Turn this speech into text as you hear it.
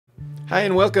Hi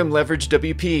and welcome, Leverage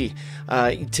WP.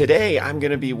 Today I'm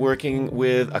going to be working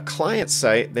with a client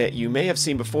site that you may have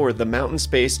seen before,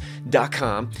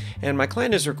 themountainspace.com, and my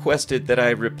client has requested that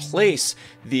I replace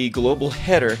the global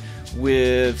header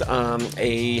with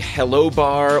a hello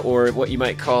bar, or what you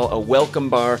might call a welcome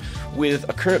bar, with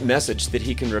a current message that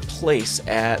he can replace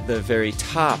at the very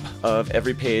top of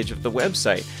every page of the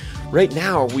website. Right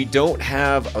now we don't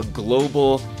have a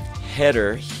global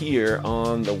header here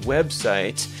on the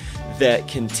website that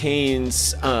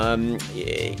contains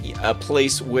a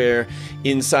place where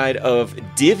inside of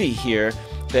Divi here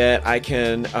that I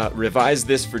can revise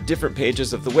this for different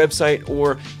pages of the website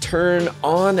or turn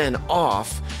on and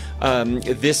off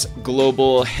this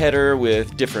global header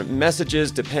with different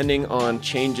messages depending on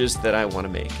changes that I want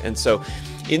to make. And so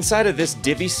inside of this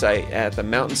Divi site at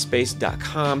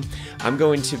themountainspace.com, I'm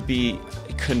going to be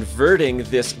converting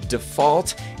this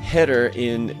default header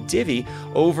in Divi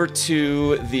over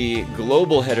to the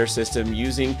global header system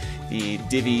using the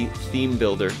Divi Theme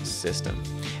Builder system.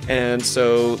 And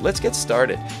so let's get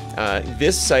started.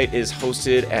 This site is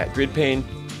hosted at GridPane,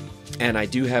 and I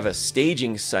do have a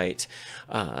staging site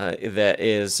that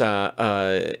is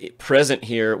present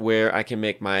here where I can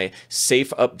make my safe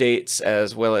updates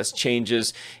as well as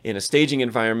changes in a staging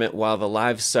environment while the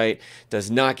live site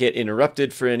does not get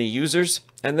interrupted for any users.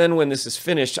 And then when this is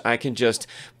finished, I can just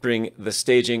bring the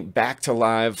staging back to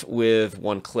live with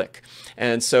one click.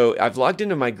 And so I've logged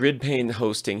into my GridPane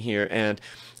hosting here, and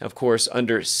of course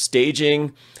under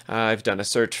staging, I've done a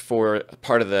search for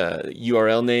part of the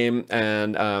URL name,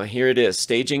 and here it is,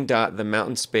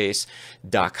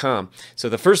 staging.themountainspace.com. So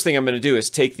the first thing I'm going to do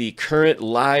is take the current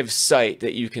live site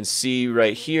that you can see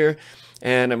right here,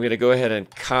 and I'm going to go ahead and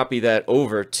copy that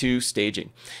over to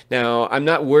staging. Now, I'm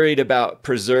not worried about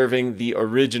preserving the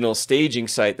original staging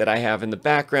site that I have in the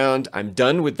background. I'm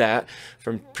done with that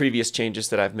from previous changes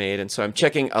that I've made. And so I'm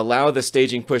checking allow the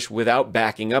staging push without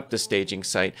backing up the staging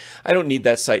site. I don't need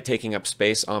that site taking up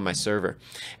space on my server.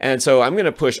 And so I'm going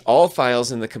to push all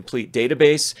files in the complete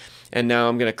database. And now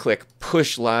I'm going to click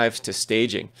push live to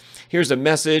staging. Here's a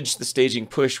message. The staging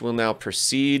push will now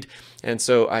proceed. And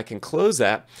so I can close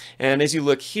that. And as you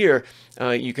look here,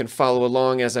 you can follow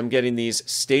along as I'm getting these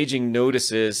staging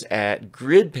notices at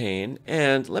GridPane.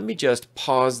 And let me just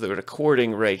pause the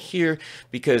recording right here,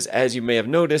 because as you may have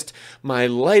noticed, my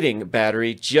lighting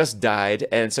battery just died.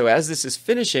 And so as this is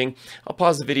finishing, I'll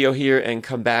pause the video here and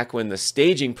come back when the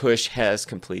staging push has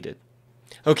completed.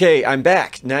 Okay, I'm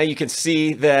back. Now you can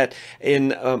see that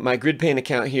in my GridPane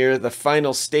account here, the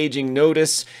final staging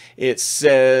notice, it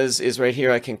says, is right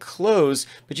here. I can close,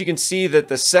 but you can see that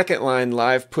the second line,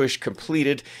 live push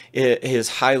completed, it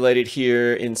is highlighted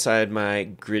here inside my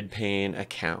GridPane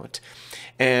account.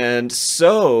 And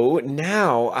so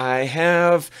now I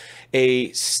have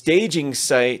a staging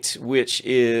site which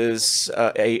is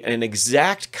an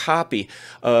exact copy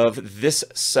of this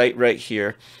site right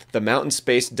here,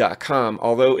 themountainspace.com,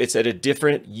 although it's at a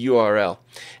different URL.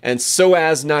 And so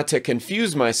as not to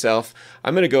confuse myself,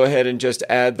 I'm going to go ahead and just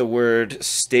add the word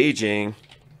staging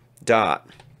dot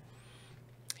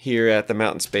here at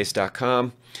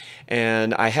themountainspace.com.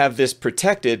 And I have this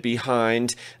protected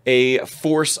behind a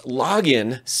force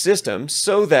login system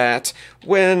so that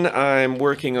when I'm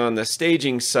working on the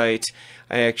staging site,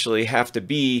 I actually have to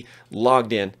be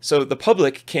logged in. So the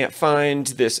public can't find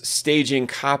this staging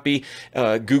copy.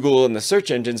 Google and the search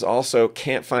engines also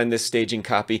can't find this staging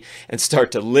copy and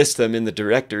start to list them in the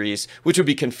directories, which would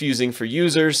be confusing for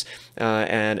users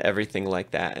and everything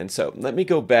like that. And so let me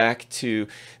go back to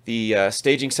the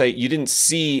staging site. You didn't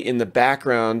see in the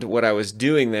background what I was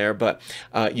doing there, but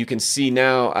you can see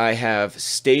now I have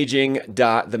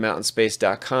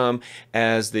staging.themountainspace.com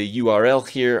as the URL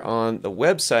here on the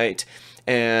website.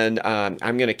 And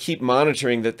I'm going to keep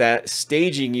monitoring that that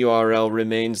staging URL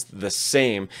remains the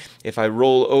same. If I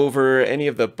roll over any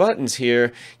of the buttons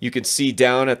here, you can see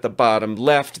down at the bottom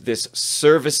left, this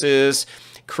services.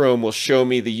 Chrome will show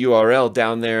me the URL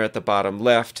down there at the bottom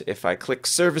left. If I click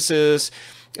services,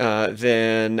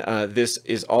 then this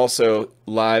is also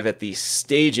live at the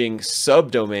staging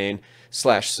subdomain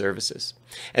 /services.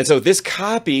 And so this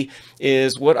copy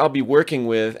is what I'll be working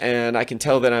with, and I can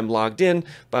tell that I'm logged in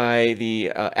by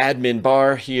the admin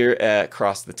bar here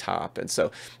across the top. And so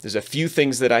there's a few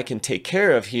things that I can take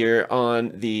care of here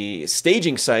on the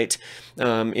staging site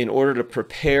in order to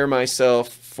prepare myself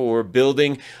for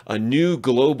building a new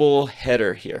global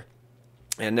header here.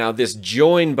 And now this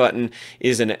join button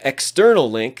is an external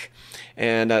link,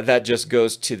 and that just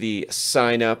goes to the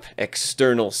sign up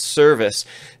external service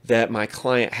that my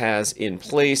client has in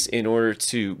place in order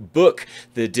to book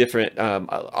the different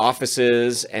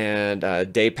offices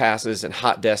and day passes and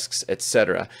hot desks,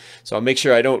 etc. So I'll make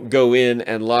sure I don't go in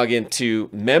and log into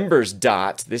members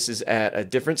dot. This is at a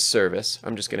different service.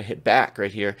 I'm just going to hit back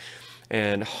right here.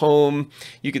 And home,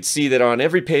 you can see that on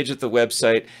every page of the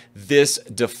website, this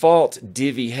default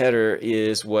Divi header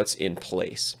is what's in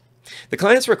place. The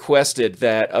clients requested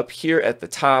that up here at the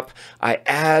top, I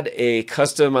add a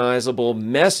customizable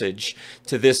message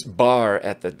to this bar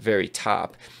at the very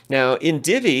top. Now in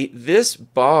Divi, this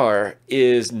bar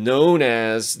is known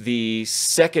as the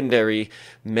secondary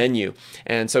menu.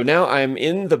 And so now I'm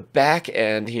in the back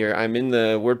end here. I'm in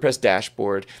the WordPress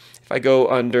dashboard. If I go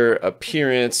under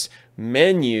Appearance,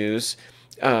 Menus,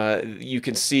 you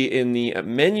can see in the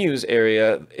menus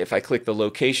area, if I click the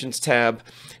Locations tab,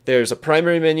 there's a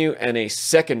primary menu and a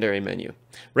secondary menu.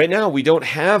 Right now we don't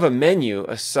have a menu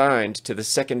assigned to the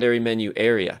secondary menu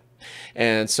area.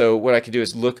 And so what I can do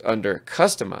is look under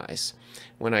Customize.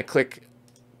 When I click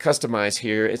Customize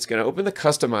here, it's going to open the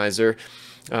customizer,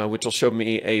 which will show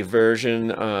me a version,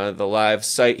 the live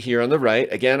site here on the right.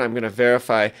 Again, I'm going to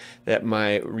verify that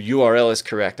my URL is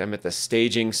correct. I'm at the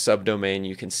staging subdomain,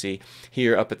 you can see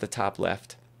here up at the top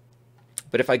left.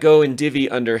 But if I go in Divi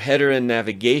under header and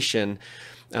navigation,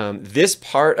 this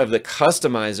part of the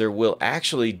customizer will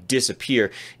actually disappear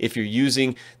if you're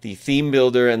using the theme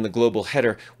builder and the global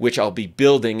header, which I'll be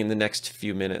building in the next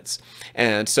few minutes.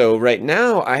 And so right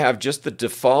now I have just the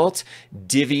default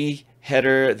Divi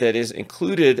header that is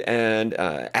included and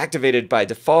activated by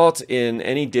default in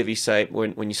any Divi site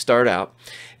when you start out.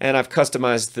 And I've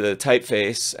customized the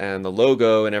typeface and the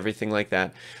logo and everything like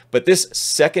that. But this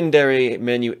secondary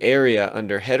menu area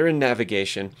under header and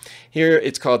navigation, here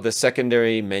it's called the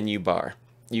secondary menu bar.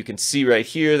 You can see right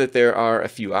here that there are a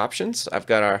few options. I've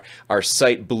got our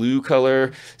site blue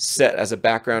color set as a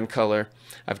background color.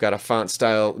 I've got a font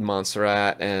style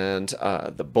Montserrat and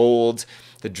the bold.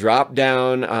 The drop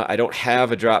down, I don't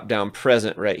have a drop down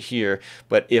present right here,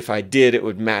 but if I did, it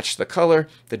would match the color.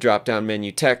 The drop down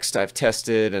menu text I've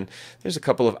tested, and there's a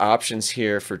couple of options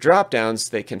here for drop downs.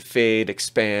 They can fade,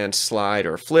 expand, slide,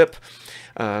 or flip.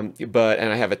 And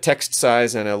I have a text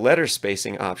size and a letter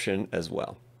spacing option as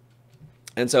well.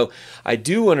 And so I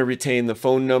do want to retain the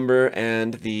phone number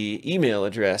and the email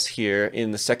address here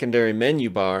in the secondary menu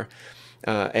bar.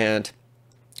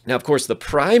 Now, of course, the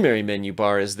primary menu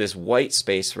bar is this white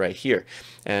space right here.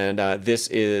 And this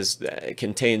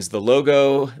contains the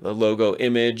logo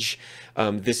image.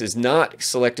 This is not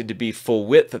selected to be full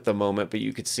width at the moment, but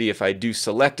you can see if I do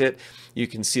select it, you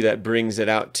can see that brings it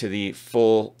out to the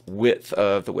full width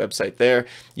of the website there.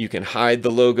 You can hide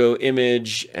the logo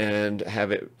image and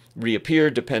have it reappear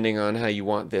depending on how you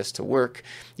want this to work.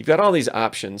 You've got all these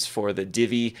options for the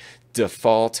Divi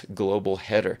default global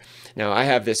header. Now I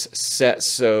have this set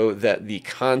so that the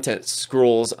content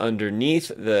scrolls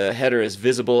underneath. The header is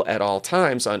visible at all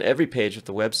times on every page of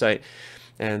the website.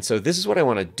 And so this is what I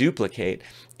want to duplicate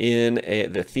in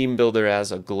the theme builder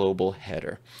as a global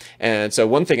header. And so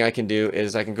one thing I can do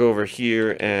is I can go over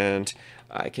here and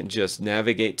I can just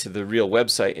navigate to the real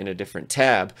website in a different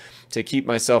tab to keep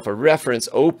myself a reference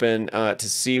open to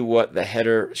see what the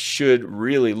header should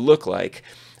really look like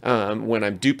when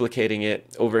I'm duplicating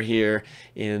it over here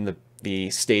in the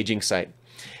staging site.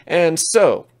 And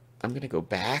so I'm going to go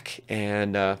back,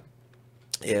 and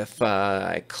if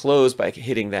I close by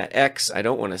hitting that X, I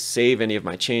don't want to save any of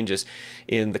my changes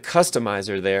in the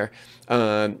customizer there.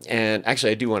 And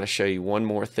actually, I do want to show you one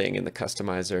more thing in the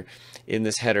customizer in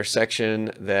this header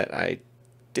section that I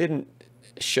didn't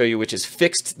show you, which is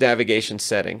fixed navigation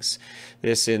settings.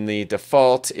 This in the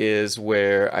default is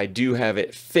where I do have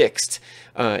it fixed,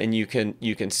 and you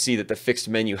can see that the fixed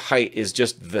menu height is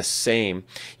just the same.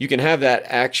 You can have that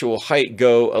actual height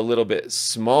go a little bit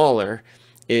smaller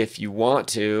if you want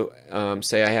to.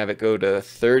 Say I have it go to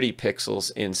 30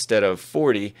 pixels instead of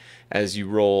 40 as you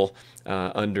roll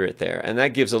under it there, and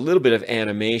that gives a little bit of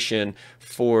animation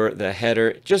for the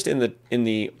header, just in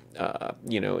the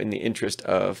interest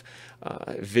of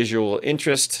visual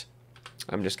interest.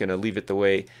 I'm just going to leave it the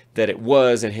way that it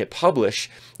was and hit publish,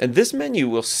 and this menu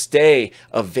will stay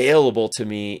available to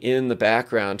me in the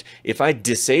background. If I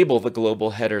disable the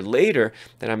global header later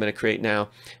that I'm going to create now,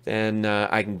 then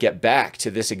I can get back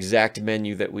to this exact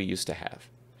menu that we used to have.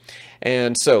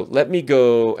 And so let me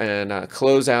go and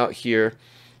close out here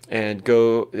and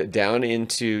go down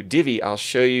into Divi. I'll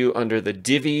show you under the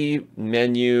Divi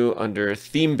menu under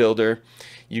Theme Builder.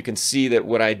 You can see that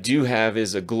what I do have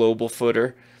is a global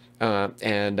footer.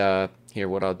 Here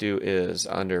what I'll do is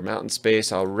under Mountain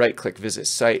Space, I'll right click Visit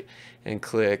Site and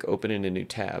click Open in a new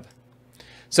tab.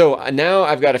 So now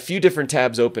I've got a few different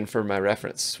tabs open for my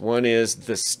reference. One is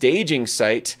the staging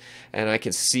site, and I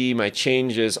can see my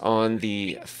changes on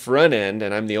the front end,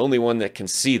 and I'm the only one that can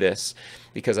see this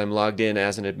because I'm logged in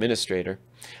as an administrator.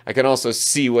 I can also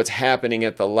see what's happening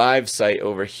at the live site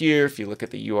over here. If you look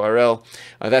at the URL,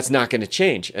 that's not going to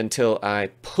change until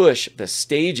I push the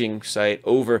staging site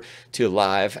over to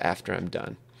live after I'm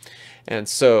done. And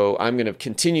so I'm going to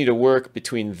continue to work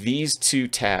between these two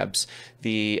tabs,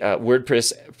 the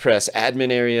WordPress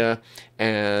admin area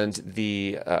and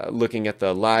the looking at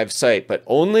the live site, but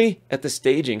only at the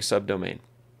staging subdomain.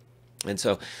 And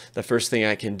so the first thing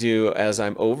I can do as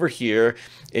I'm over here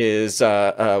is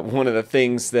one of the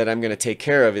things that I'm going to take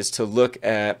care of is to look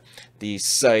at the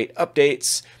site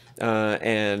updates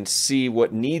and see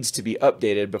what needs to be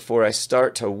updated before I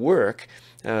start to work.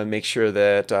 Make sure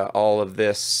that all of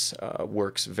this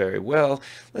works very well.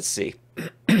 Let's see.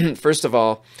 First of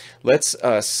all, let's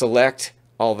select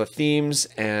all the themes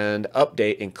and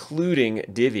update, including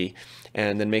Divi,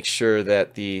 and then make sure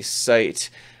that the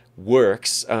site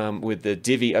works with the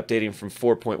Divi updating from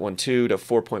 4.12 to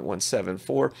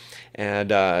 4.174.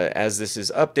 And as this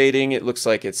is updating, it looks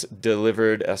like it's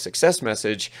delivered a success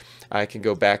message. I can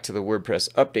go back to the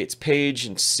WordPress updates page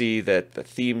and see that the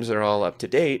themes are all up to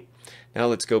date. Now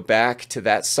let's go back to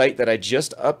that site that I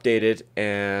just updated,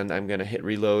 and I'm going to hit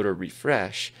reload or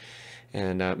refresh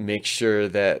and make sure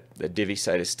that the Divi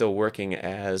site is still working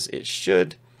as it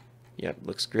should. Yep,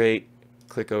 looks great.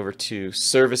 Click over to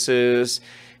services,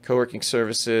 co-working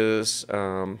services,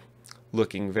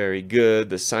 looking very good.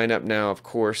 The sign up now, of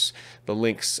course, the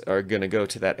links are going to go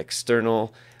to that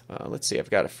external. Let's see, I've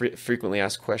got a frequently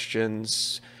asked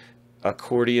questions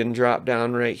accordion drop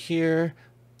down right here.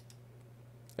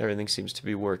 Everything seems to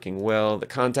be working well. The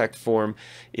contact form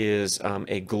is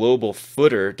a global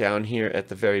footer down here at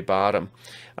the very bottom.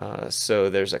 So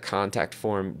there's a contact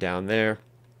form down there.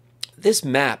 This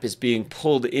map is being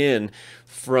pulled in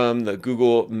from the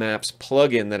Google Maps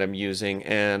plugin that I'm using,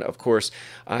 and of course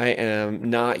I am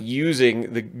not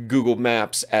using the Google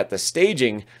Maps at the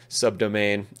staging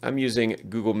subdomain. I'm using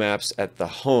Google Maps at the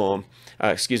home,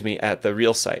 at the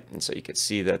real site. And so you can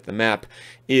see that the map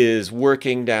is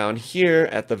working down here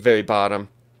at the very bottom.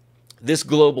 This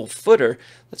global footer,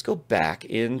 let's go back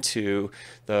into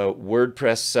the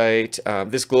WordPress site.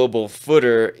 This global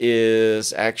footer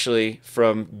is actually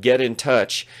from Get in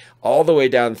Touch all the way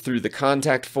down through the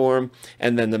contact form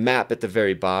and then the map at the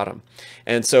very bottom.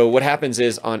 And so what happens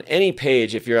is on any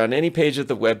page, if you're on any page of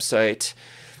the website,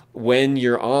 when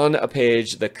you're on a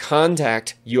page, the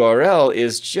contact URL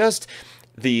is just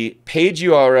the page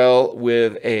URL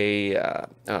with a,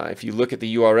 if you look at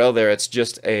the URL there, it's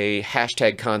just a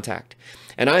hashtag contact.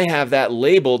 And I have that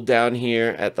labeled down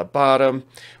here at the bottom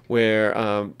where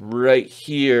right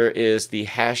here is the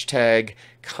hashtag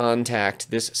contact.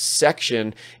 This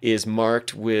section is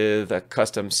marked with a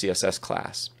custom CSS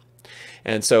class.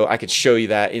 And so I could show you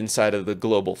that inside of the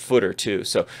global footer too.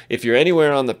 So if you're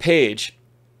anywhere on the page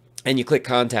and you click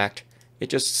contact, it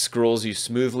just scrolls you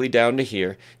smoothly down to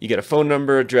here. You get a phone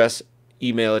number, address,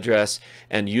 email address,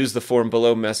 and use the form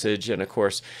below message. And of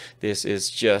course, this is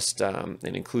just an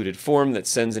included form that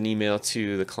sends an email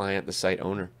to the client, the site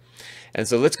owner. And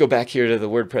so let's go back here to the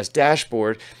WordPress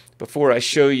dashboard. Before I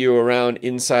show you around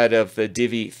inside of the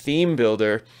Divi theme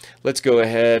builder, let's go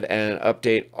ahead and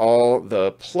update all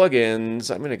the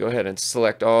plugins. I'm going to go ahead and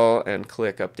select all and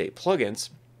click Update Plugins.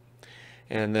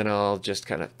 And then I'll just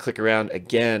kind of click around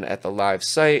again at the live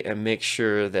site and make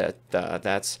sure that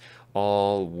that's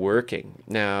all working.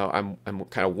 Now I'm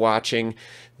kind of watching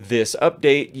this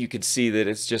update. You can see that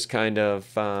it's just kind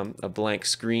of a blank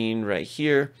screen right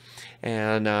here.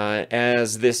 And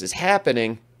as this is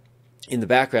happening in the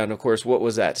background, of course, what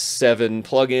was that? 7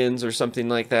 plugins or something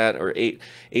like that, or eight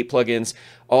plugins,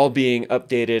 all being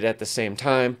updated at the same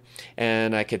time.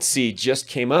 And I could see just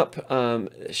came up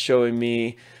showing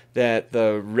me that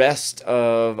the rest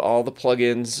of all the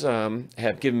plugins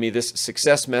have given me this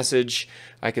success message.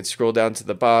 I could scroll down to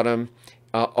the bottom.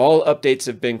 All updates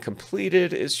have been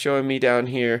completed is showing me down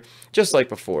here, just like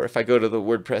before. If I go to the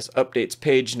WordPress updates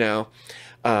page now,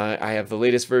 I have the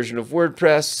latest version of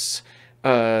WordPress,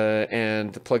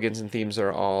 and the plugins and themes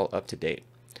are all up to date.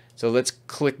 So let's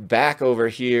click back over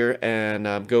here, and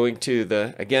I'm going to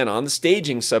the, again, on the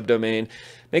staging subdomain,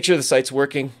 make sure the site's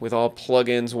working with all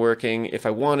plugins working. If I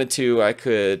wanted to, I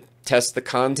could test the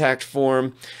contact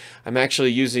form. I'm actually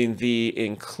using the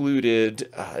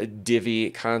included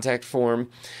Divi contact form,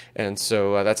 and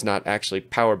so that's not actually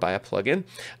powered by a plugin,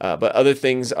 but other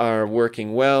things are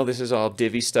working well. This is all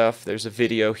Divi stuff. There's a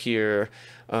video here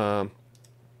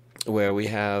where we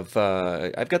have,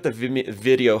 I've got the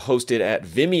video hosted at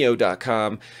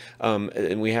vimeo.com,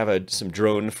 and we have some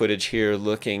drone footage here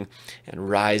looking and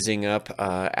rising up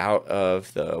out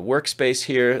of the workspace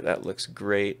here. That looks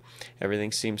great.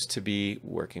 Everything seems to be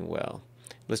working well.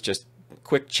 Let's just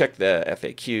quick check the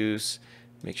FAQs,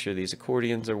 make sure these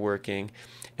accordions are working,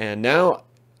 and now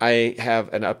I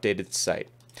have an updated site.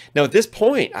 Now at this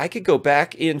point, I could go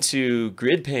back into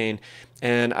grid pane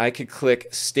and I could click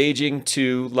staging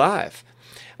to live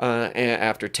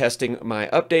after testing my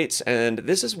updates, and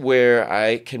this is where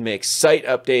I can make site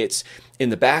updates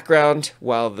in the background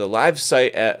while the live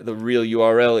site at the real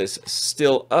URL is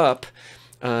still up,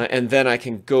 and then I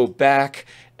can go back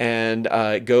and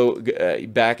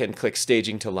back and click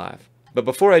staging to live. But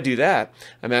before I do that,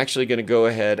 I'm actually going to go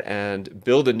ahead and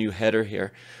build a new header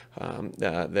here,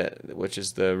 which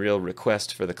is the real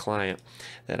request for the client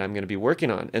that I'm going to be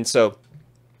working on. And so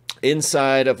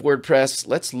inside of WordPress,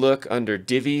 let's look under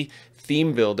Divi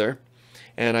Theme Builder.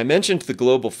 And I mentioned the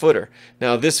global footer.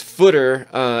 Now this footer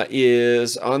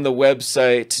is on the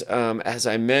website, as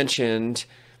I mentioned,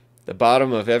 the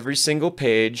bottom of every single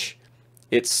page.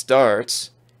 It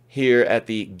starts here at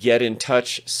the Get in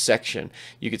Touch section.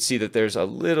 You can see that there's a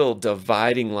little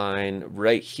dividing line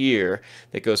right here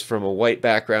that goes from a white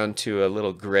background to a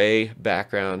little gray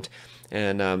background,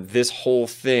 and this whole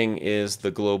thing is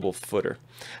the global footer.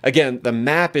 Again, the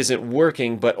map isn't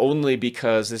working, but only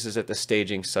because this is at the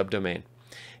staging subdomain.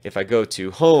 If I go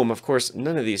to home, of course,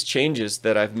 none of these changes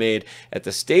that I've made at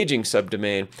the staging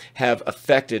subdomain have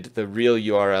affected the real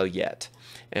URL yet.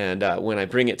 And when I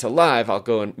bring it to live, I'll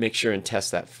go and make sure and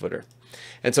test that footer.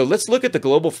 And so let's look at the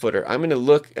global footer. I'm going to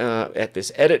look at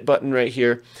this edit button right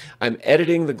here. I'm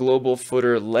editing the global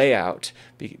footer layout.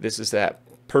 This is that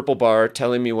purple bar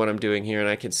telling me what I'm doing here, and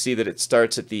I can see that it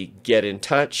starts at the Get in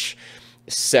Touch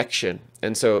section.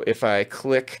 And so if I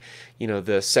click,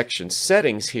 the section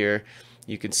settings here,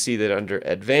 you can see that under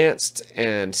Advanced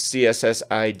and CSS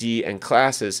ID and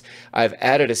Classes, I've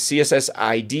added a CSS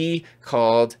ID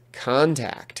called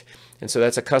Contact. And so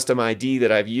that's a custom ID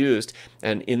that I've used.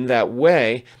 And in that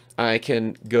way, I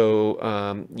can go,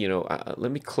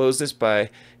 let me close this by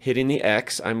hitting the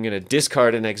X. I'm going to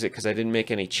discard and exit because I didn't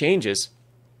make any changes.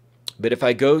 But if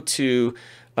I go to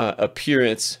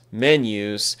Appearance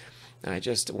Menus, I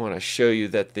just want to show you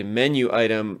that the menu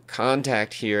item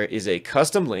Contact here is a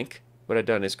custom link. What I've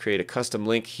done is create a custom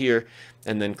link here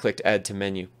and then clicked Add to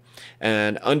Menu.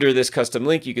 And under this custom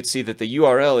link, you can see that the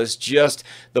URL is just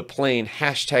the plain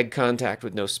hashtag contact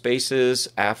with no spaces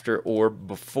after or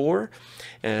before.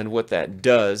 And what that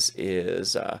does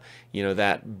is,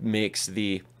 that makes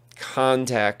the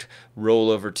contact roll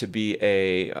over to be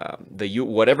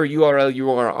whatever URL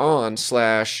you are on /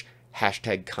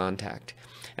 hashtag contact.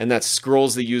 And that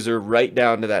scrolls the user right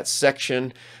down to that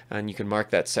section, and you can mark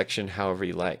that section however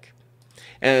you like.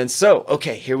 And so,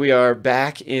 okay, here we are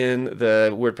back in the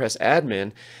WordPress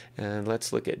admin, and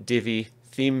let's look at Divi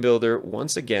Theme Builder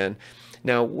once again.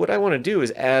 Now, what I want to do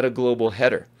is add a global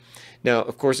header. Now,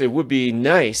 of course, it would be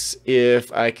nice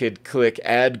if I could click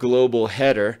Add Global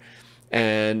Header,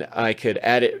 and I could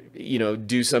add it,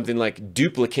 do something like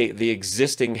duplicate the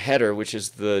existing header, which is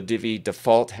the Divi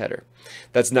default header.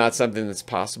 That's not something that's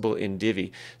possible in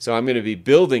Divi. So I'm going to be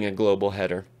building a global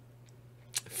header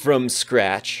from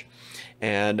scratch,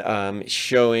 and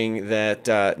showing that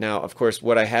now, of course,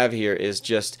 what I have here is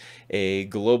just a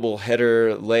global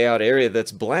header layout area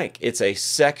that's blank. It's a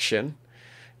section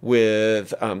with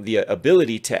the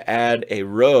ability to add a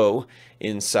row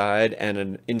inside,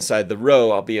 and inside the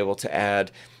row I'll be able to add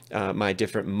my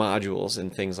different modules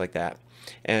and things like that.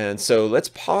 And so let's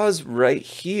pause right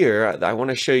here. I want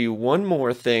to show you one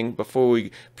more thing before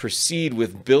we proceed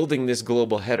with building this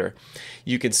global header.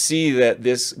 You can see that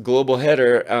this global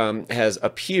header has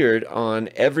appeared on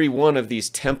every one of these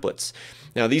templates.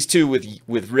 Now these two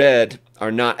with red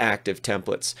are not active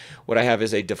templates. What I have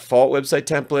is a default website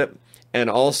template and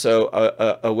also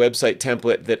a website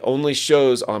template that only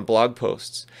shows on blog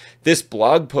posts. This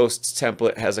blog posts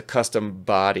template has a custom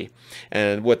body,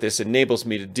 and what this enables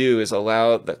me to do is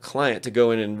allow the client to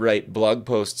go in and write blog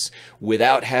posts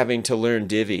without having to learn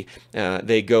Divi.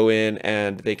 They go in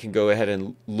and they can go ahead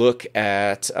and look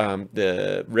at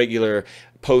the regular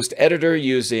post editor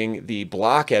using the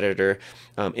block editor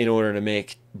in order to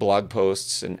make blog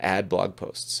posts and add blog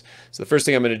posts. So the first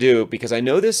thing I'm going to do, because I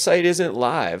know this site isn't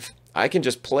live, I can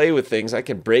just play with things. I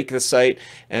can break the site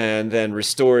and then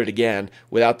restore it again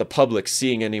without the public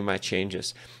seeing any of my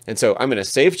changes. And so I'm going to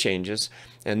save changes,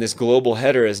 and this global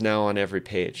header is now on every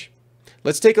page.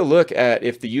 Let's take a look at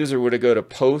if the user were to go to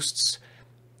posts,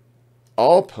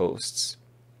 all posts,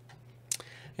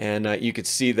 and you could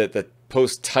see that the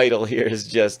post title here is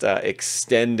just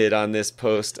extended on this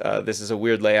post. This is a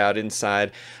weird layout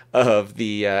inside of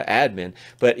the admin,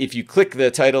 but if you click the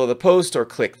title of the post or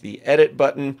click the edit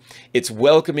button, it's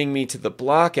welcoming me to the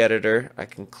block editor. I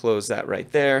can close that right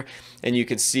there, and you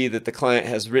can see that the client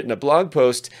has written a blog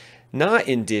post not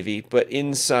in Divi, but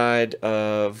inside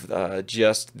of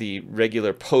just the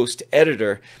regular post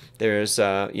editor. There's,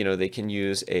 they can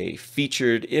use a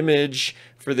featured image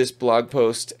for this blog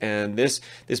post, and this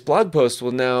blog post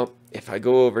will now, if I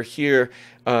go over here,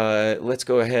 let's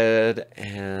go ahead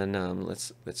and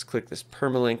let's click this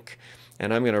permalink,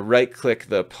 and I'm going to right click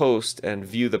the post and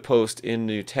view the post in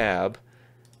new tab.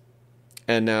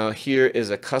 And now here is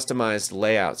a customized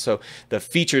layout. So the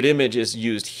featured image is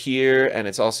used here, and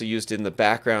it's also used in the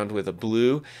background with a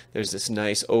blue. There's this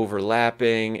nice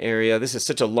overlapping area. This is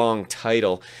such a long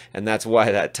title, and that's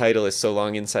why that title is so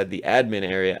long inside the admin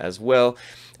area as well.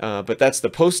 But that's the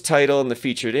post title and the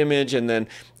featured image, and then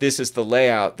this is the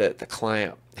layout that the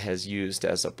client has used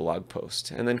as a blog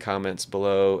post, and then comments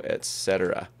below,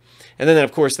 etc. And then,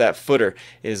 of course, that footer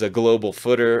is a global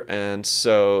footer, and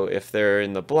so if they're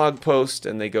in the blog post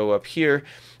and they go up here,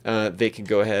 they can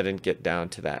go ahead and get down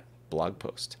to that blog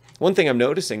post. One thing I'm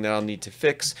noticing that I'll need to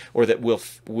fix, or that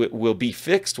will be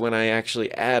fixed when I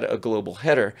actually add a global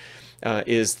header,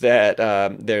 is that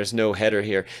there's no header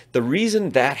here. The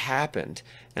reason that happened,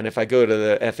 and if I go to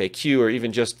the FAQ or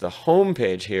even just the home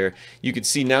page here, you can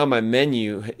see now my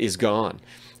menu is gone.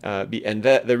 And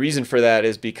the reason for that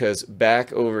is because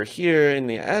back over here in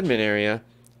the admin area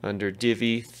under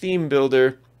Divi Theme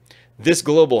Builder, this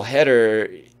global header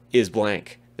is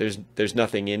blank. There's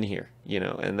nothing in here,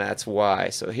 and that's why.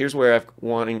 So here's where I'm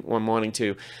wanting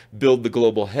to build the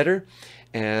global header.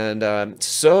 And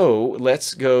so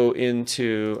let's go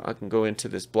into, I can go into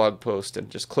this blog post and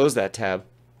just close that tab.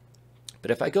 But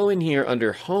if I go in here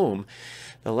under home,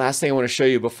 the last thing I want to show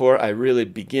you before I really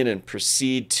begin and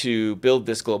proceed to build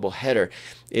this global header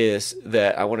is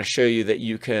that I want to show you that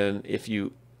you can, if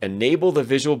you enable the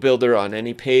visual builder on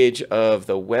any page of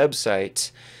the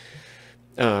website,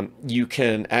 you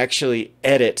can actually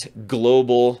edit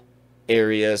global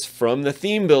areas from the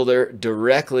theme builder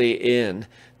directly in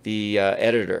the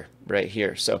editor right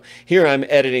here. So here I'm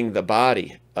editing the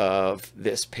body of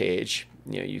this page.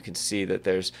 You can see that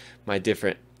there's my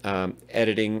different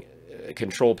editing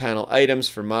control panel items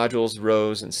for modules,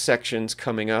 rows, and sections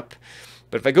coming up.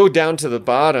 But if I go down to the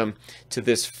bottom to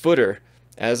this footer,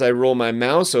 as I roll my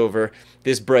mouse over,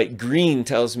 this bright green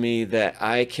tells me that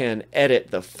I can edit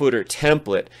the footer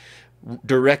template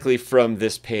directly from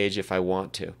this page if I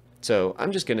want to. So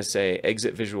I'm just going to say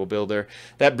exit Visual Builder.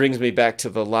 That brings me back to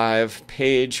the live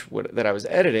page that I was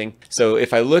editing. So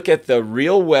if I look at the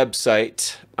real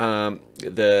website,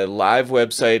 the live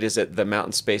website is at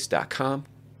themountainspace.com.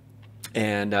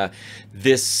 And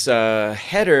this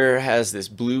header has this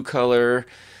blue color.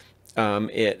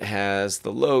 It has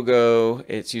the logo.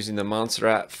 It's using the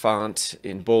Montserrat font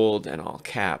in bold and all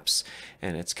caps,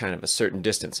 and it's kind of a certain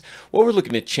distance. What we're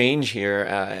looking to change here,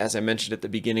 as I mentioned at the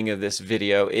beginning of this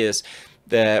video, is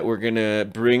that we're going to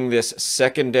bring this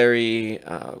secondary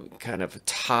kind of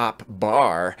top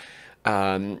bar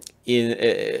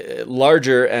in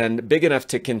larger and big enough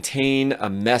to contain a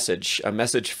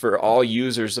message for all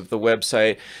users of the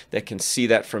website that can see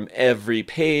that from every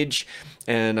page.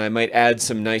 And I might add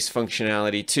some nice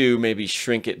functionality too, maybe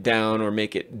shrink it down or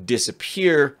make it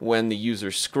disappear when the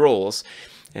user scrolls.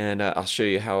 And I'll show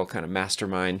you how I'll kind of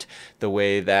mastermind the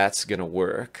way that's going to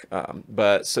work.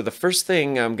 So the first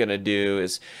thing I'm going to do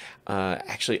is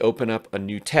actually open up a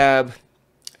new tab.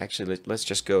 Actually, let's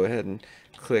just go ahead and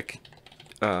click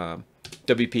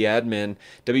WP-admin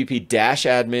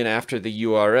after the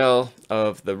URL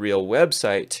of the real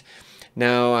website.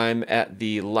 Now I'm at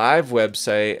the live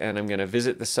website, and I'm going to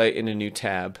visit the site in a new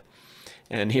tab.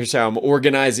 And here's how I'm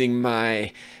organizing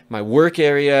my work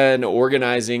area and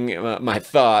organizing my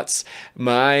thoughts.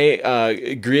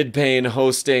 My grid pane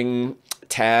hosting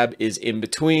tab is in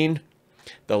between.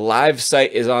 The live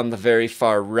site is on the very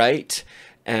far right,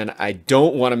 and I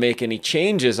don't want to make any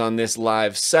changes on this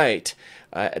live site,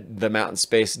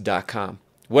 themountainspace.com.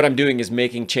 What I'm doing is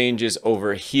making changes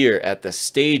over here at the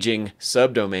staging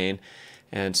subdomain,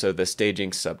 and so the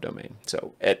staging subdomain.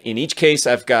 So in each case,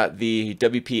 I've got the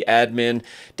WP admin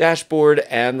dashboard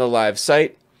and the live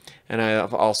site, and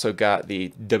I've also got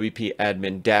the WP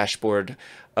admin dashboard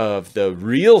of the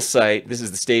real site. This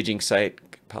is the staging site.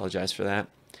 Apologize for that.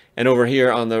 And over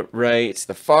here on the right, it's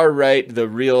the far right, the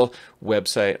real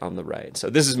website on the right. So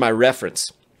this is my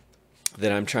reference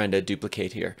that I'm trying to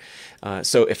duplicate here.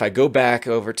 So if I go back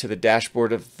over to the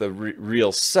dashboard of the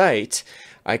real site,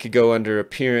 I could go under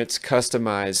Appearance,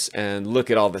 Customize, and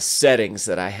look at all the settings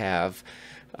that I have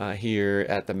here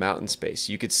at the Mountain Space.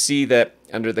 You could see that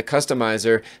under the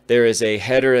Customizer, there is a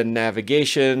header and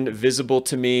navigation visible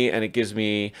to me, and it gives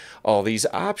me all these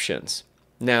options.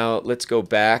 Now let's go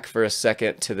back for a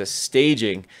second to the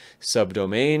staging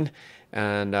subdomain,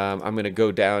 and I'm going to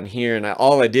go down here, and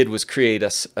all I did was create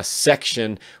a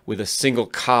section with a single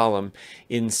column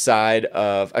inside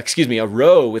of, a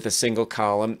row with a single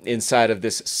column inside of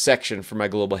this section for my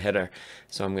global header.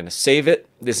 So I'm going to save it.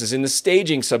 This is in the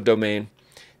staging subdomain,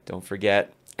 don't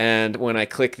forget. And when I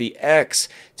click the X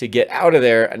to get out of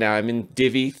there, now I'm in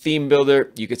Divi Theme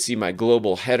Builder. You can see my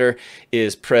global header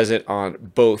is present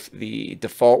on both the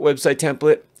default website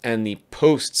template and the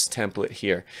posts template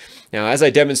here. Now, as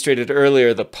I demonstrated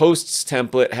earlier, the posts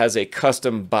template has a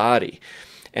custom body,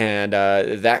 and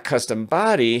that custom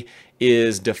body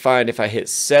is defined. If I hit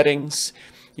settings,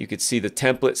 you could see the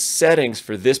template settings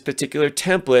for this particular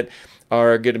template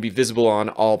are going to be visible on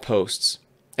all posts.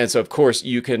 And so, of course,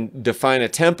 you can define a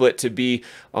template to be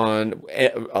on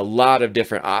a lot of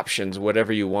different options,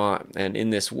 whatever you want. And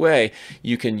in this way,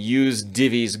 you can use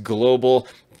Divi's global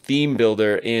theme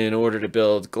builder in order to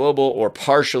build global or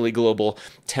partially global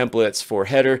templates for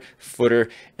header, footer,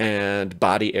 and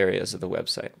body areas of the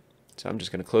website. So I'm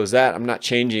just going to close that. I'm not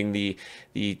changing the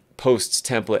posts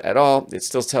template at all. It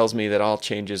still tells me that all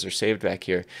changes are saved back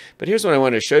here. But here's what I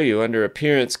want to show you. Under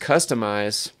Appearance,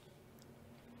 Customize,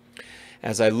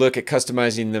 as I look at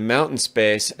customizing the Mountain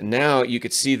Space, now you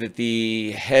could see that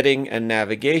the heading and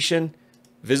navigation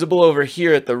visible over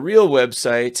here at the real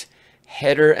website,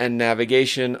 header and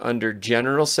navigation under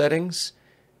general settings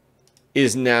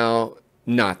is now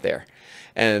not there.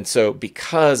 And so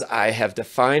because I have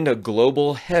defined a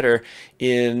global header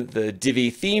in the Divi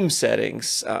theme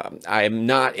settings, I am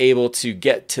not able to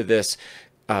get to this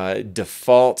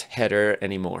default header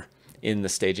anymore in the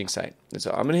staging site. And so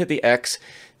I'm going to hit the X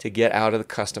to get out of the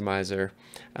customizer.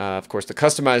 Of course, the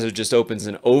customizer just opens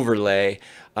an overlay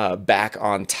back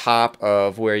on top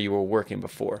of where you were working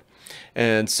before.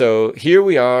 And so here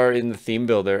we are in the theme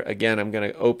builder. Again, I'm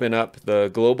going to open up the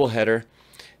global header,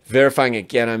 verifying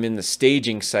again I'm in the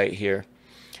staging site here.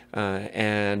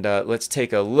 And let's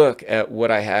take a look at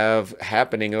what I have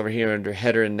happening over here under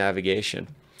header and navigation.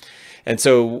 And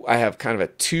so I have kind of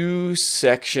a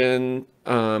two-section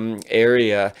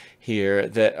area here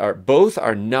that are both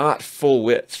are not full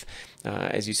width.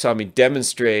 As you saw me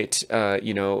demonstrate,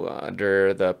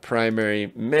 under the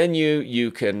primary menu, you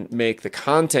can make the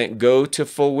content go to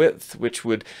full width, which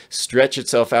would stretch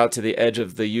itself out to the edge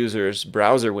of the user's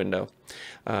browser window.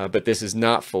 But this is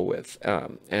not full width.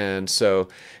 And so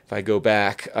if I go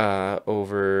back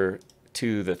over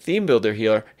to the theme builder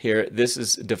here, this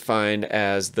is defined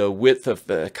as the width of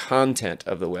the content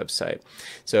of the website.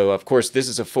 So of course this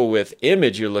is a full width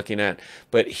image you're looking at,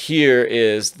 but here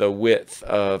is the width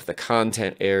of the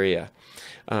content area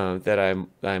that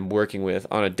I'm working with.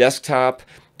 On a desktop,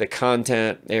 the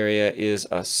content area is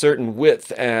a certain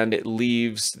width, and it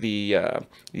leaves the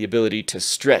ability to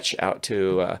stretch out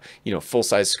to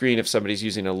full-size screen if somebody's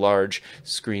using a large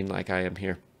screen like I am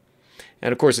here.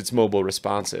 And of course, it's mobile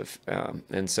responsive.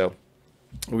 And so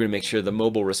we're going to make sure the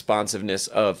mobile responsiveness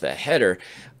of the header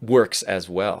works as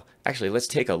well. Actually, let's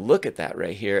take a look at that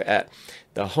right here at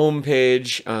the home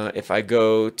page. If I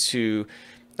go to,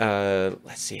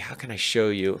 let's see, how can I show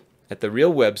you? At the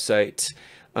real website,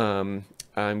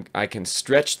 I can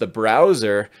stretch the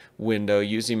browser window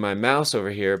using my mouse over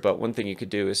here. But one thing you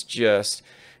could do is just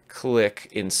click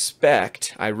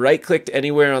Inspect. I right-clicked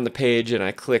anywhere on the page, and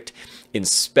I clicked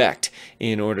Inspect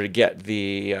in order to get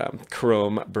the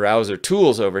Chrome browser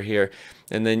tools over here.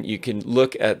 And then you can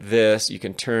look at this. You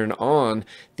can turn on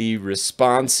the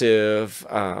responsive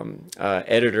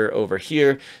editor over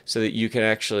here so that you can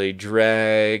actually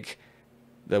drag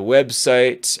the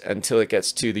website until it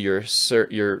gets to your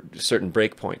certain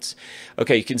breakpoints.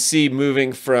 Okay, you can see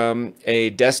moving from a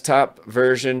desktop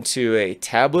version to a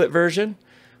tablet version.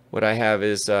 What I have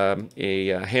is a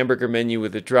hamburger menu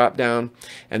with a drop down,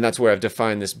 and that's where I've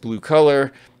defined this blue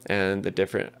color and the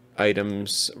different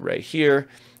items right here.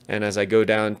 And as I go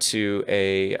down to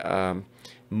a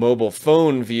mobile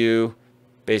phone view,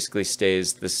 basically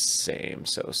stays the same.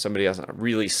 So if somebody has a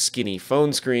really skinny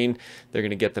phone screen, they're going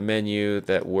to get the menu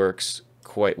that works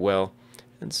quite well.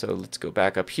 And so let's go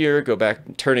back up here, go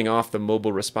back turning off the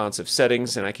mobile responsive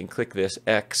settings, and I can click this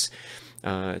X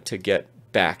to get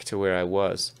back to where I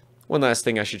was. One last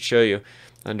thing I should show you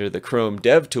under the Chrome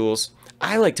Dev Tools.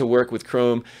 I like to work with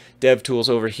Chrome Dev Tools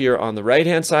over here on the right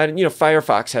hand side, and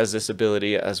Firefox has this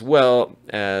ability as well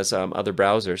as other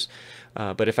browsers.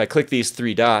 But if I click these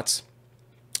three dots,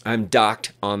 I'm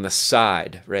docked on the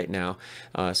side right now.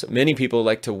 So many people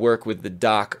like to work with the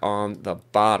dock on the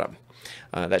bottom.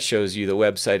 That shows you the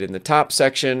website in the top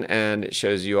section, and it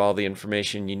shows you all the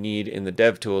information you need in the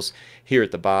DevTools here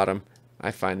at the bottom. I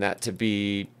find that to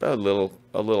be a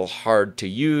little hard to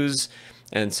use,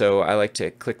 and so I like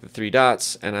to click the three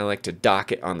dots and I like to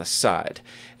dock it on the side,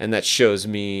 and that shows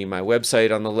me my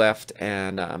website on the left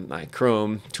and my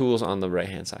Chrome tools on the right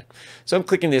hand side. So I'm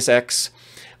clicking this X.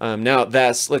 Now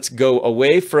let's go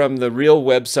away from the real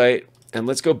website and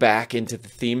let's go back into the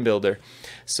theme builder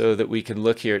so that we can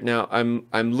look here. Now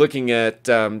I'm looking at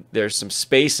there's some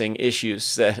spacing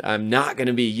issues that I'm not going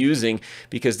to be using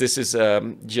because this is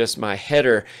just my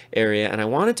header area, and I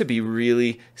want it to be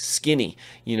really skinny.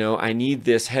 I need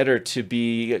this header to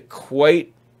be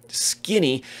quite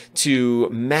skinny to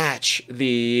match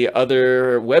the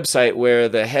other website where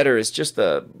the header is just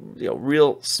the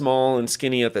real small and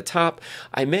skinny at the top.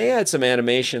 I may add some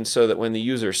animation so that when the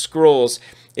user scrolls,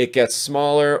 it gets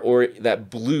smaller, or that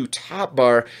blue top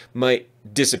bar might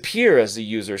disappear as the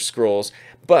user scrolls,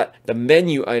 but the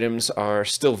menu items are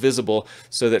still visible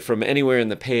so that from anywhere in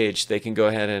the page they can go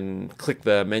ahead and click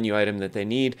the menu item that they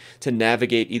need to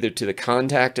navigate either to the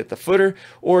contact at the footer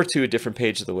or to a different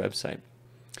page of the website.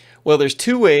 Well, there's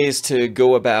two ways to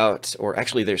go about, or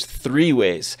actually there's three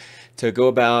ways to go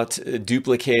about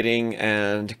duplicating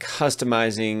and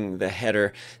customizing the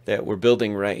header that we're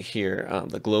building right here,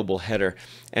 the global header.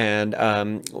 And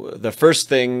the first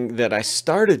thing that I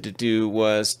started to do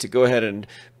was to go ahead and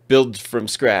build from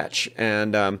scratch,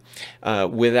 and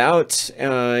without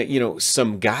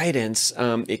some guidance,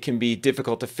 it can be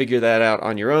difficult to figure that out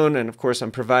on your own, and of course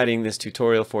I'm providing this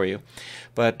tutorial for you.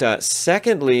 But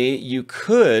secondly, you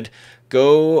could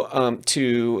go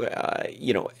to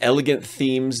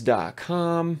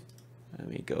elegantthemes.com. Let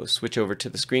me go switch over to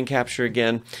the screen capture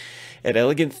again. At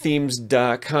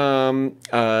elegantthemes.com,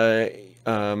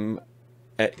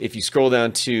 if you scroll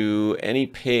down to any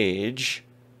page,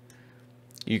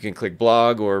 you can click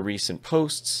blog or recent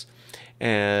posts.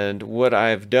 And what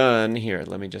I've done here,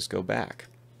 let me just go back.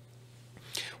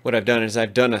 What I've done is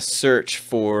I've done a search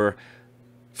for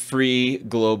free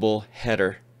global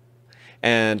header.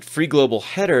 And free global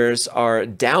headers are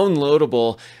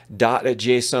downloadable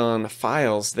 .json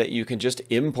files that you can just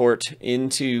import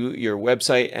into your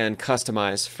website and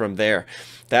customize from there.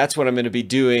 That's what I'm going to be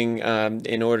doing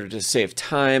in order to save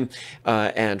time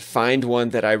and find one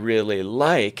that I really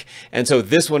like. And so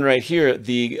this one right here,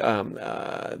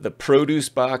 the produce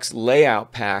box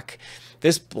layout pack,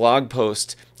 this blog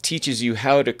post teaches you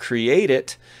how to create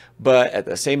it, but at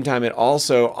the same time it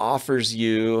also offers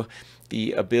you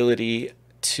the ability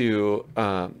to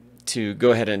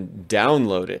go ahead and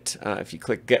download it. If you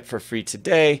click Get for Free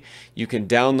today, you can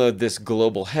download this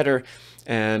global header.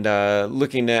 And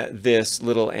looking at this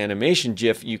little animation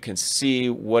GIF, you can see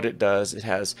what it does. It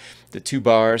has the two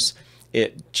bars.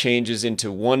 It changes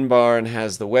into one bar and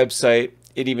has the website.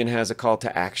 It even has a call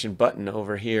to action button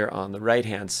over here on the right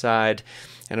hand side.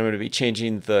 And I'm going to be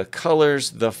changing the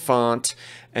colors, the font,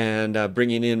 and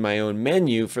bringing in my own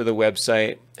menu for the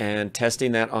website and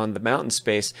testing that on the mountain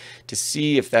space to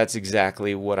see if that's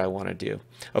exactly what I want to do.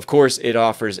 Of course, it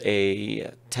offers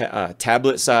a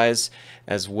tablet size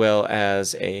as well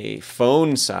as a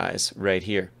phone size right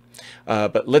here.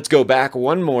 But let's go back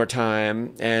one more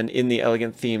time, and in the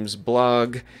Elegant Themes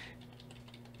blog,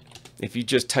 if you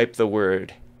just type the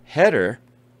word header,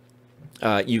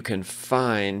 you can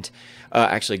find,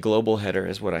 actually global header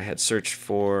is what I had searched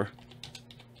for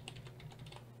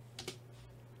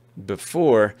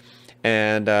before,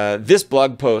 And this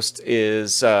blog post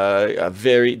is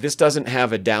this doesn't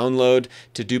have a download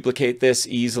to duplicate this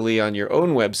easily on your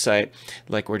own website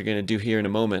like we're going to do here in a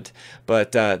moment.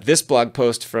 But this blog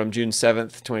post from June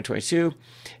 7th, 2022,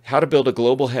 how to build a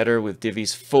global header with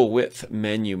Divi's full width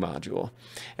menu module.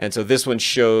 And so this one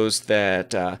shows that,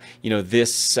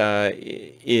 this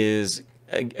is,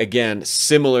 again,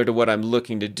 similar to what I'm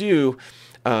looking to do.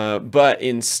 But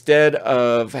instead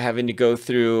of having to go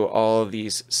through all of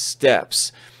these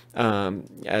steps,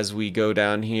 as we go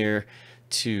down here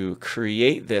to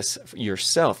create this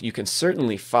yourself, you can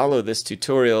certainly follow this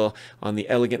tutorial on the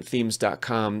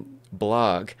elegantthemes.com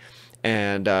blog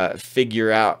and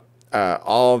figure out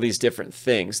all these different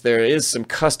things. There is some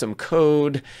custom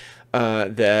code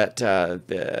that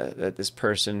this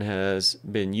person has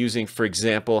been using. For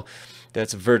example,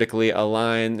 that's vertically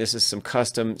aligned. This is some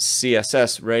custom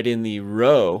CSS right in the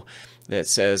row that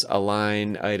says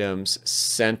align items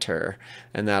center,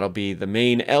 and that'll be the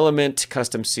main element,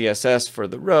 custom CSS for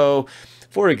the row,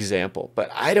 for example.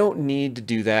 But I don't need to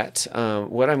do that.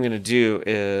 What I'm going to do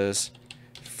is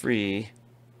free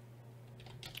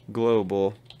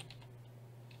global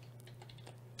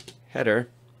header.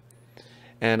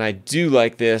 And I do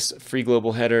like this free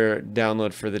global header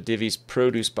download for the Divi's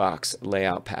Produce Box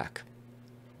layout pack.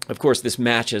 Of course, this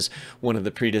matches one of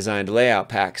the pre-designed layout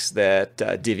packs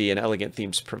that Divi and Elegant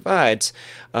Themes provides.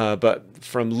 But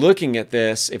from looking at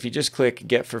this, if you just click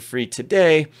Get for Free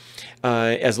today,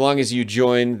 as long as you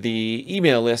join the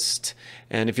email list,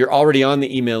 and if you're already on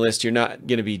the email list, you're not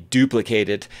going to be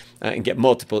duplicated and get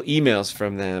multiple emails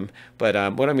from them. But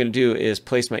what I'm going to do is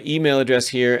place my email address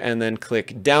here and then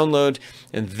click Download,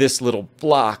 and this little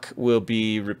block will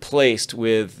be replaced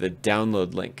with the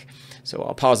download link. So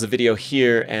I'll pause the video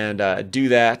here and do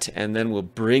that, and then we'll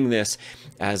bring this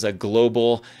as a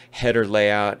global header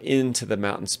layout into the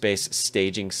Mountain Space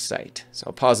staging site. So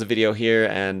I'll pause the video here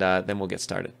and then we'll get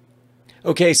started.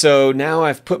 Okay, so now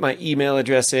I've put my email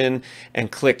address in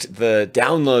and clicked the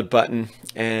download button,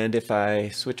 and if I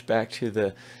switch back to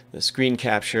the screen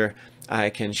capture, I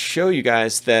can show you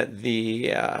guys that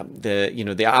the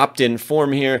opt-in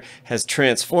form here has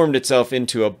transformed itself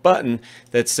into a button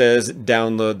that says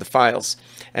download the files.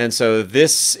 And so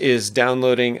this is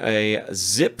downloading a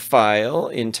zip file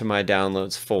into my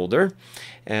downloads folder.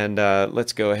 And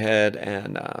let's go ahead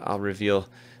and I'll reveal,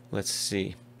 let's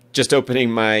see, just opening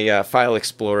my file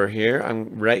explorer here.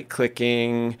 I'm right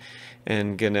clicking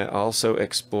and gonna also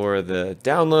explore the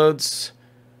downloads.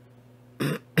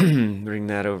 Bring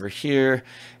that over here,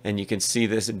 and you can see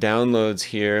this downloads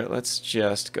here. Let's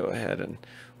just go ahead and,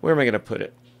 where am I going to put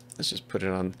it? Let's just put it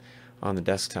on the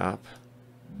desktop.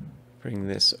 Bring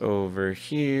this over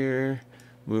here,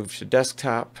 move to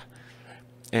desktop,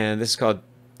 and this is called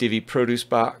Divi Produce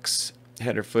Box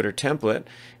Header Footer Template.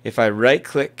 If I right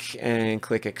click and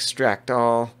click Extract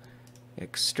All,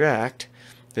 extract,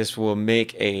 this will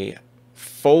make a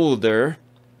folder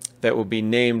that will be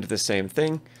named the same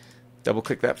thing. Double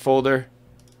click that folder,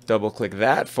 double click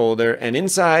that folder, and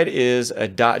inside is a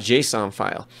 .json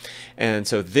file. And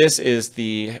so this is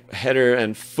the header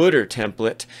and footer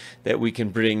template that we can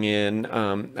bring in.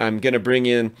 I'm going to bring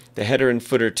in the header and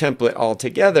footer template all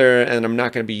together, and I'm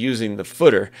not going to be using the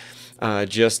footer,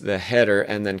 just the header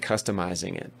and then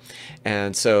customizing it.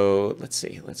 And so let's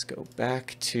see, let's go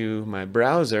back to my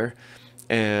browser,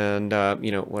 and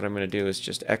what I'm going to do is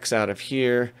just X out of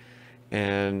here,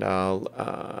 and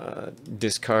I'll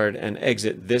discard and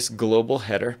exit this global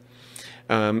header.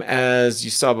 As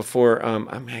you saw before,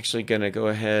 I'm actually going to go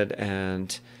ahead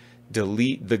and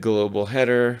delete the global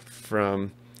header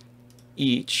from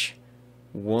each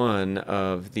one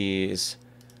of these.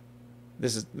 I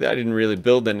didn't really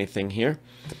build anything here,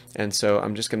 and so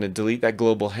I'm just going to delete that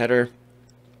global header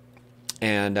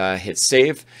and hit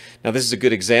save. Now this is a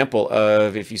good example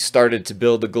of if you started to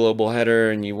build a global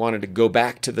header and you wanted to go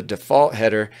back to the default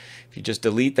header, if you just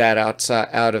delete that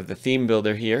out of the theme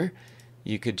builder here,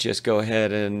 you could just go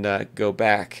ahead and go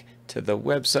back to the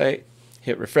website,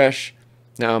 hit refresh.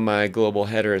 Now my global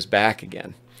header is back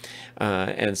again.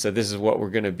 And so this is what we're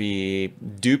going to be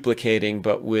duplicating,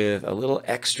 but with a little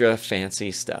extra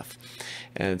fancy stuff.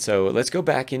 And so let's go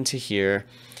back into here.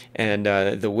 And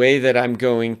the way that I'm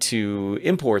going to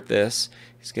import this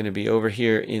is going to be over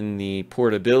here in the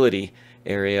portability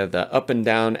area, the up and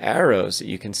down arrows that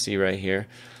you can see right here.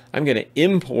 I'm going to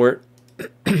import,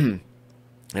 and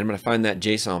I'm going to find that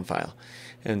JSON file.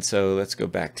 And so let's go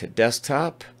back to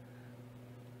desktop,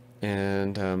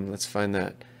 and let's find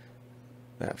that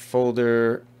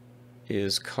folder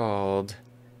is called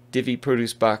Divi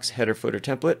Produce Box Header Footer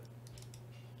Template.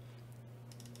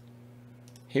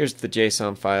 Here's the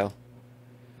JSON file.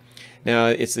 Now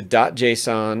it's the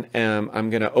 .json. I'm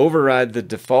going to override the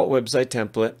default website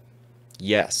template.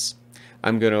 Yes.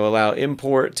 I'm going to allow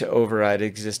import to override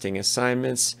existing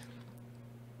assignments.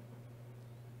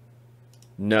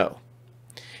 No.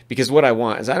 Because what I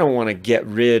want is I don't want to get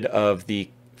rid of the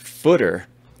footer,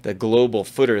 the global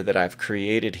footer that I've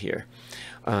created here.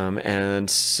 And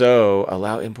so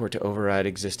allow import to override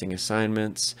existing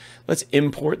assignments. Let's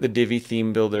import the Divi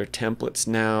Theme Builder templates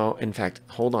now. In fact,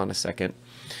 hold on a second.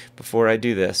 Before I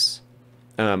do this,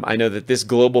 I know that this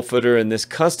global footer and this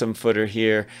custom footer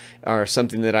here are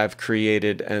something that I've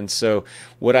created. And so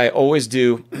what I always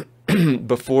do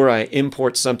before I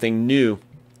import something new,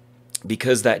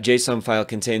 because that JSON file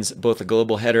contains both a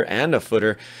global header and a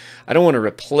footer, I don't want to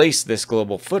replace this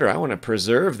global footer. I want to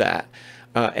preserve that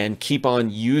and keep on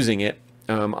using it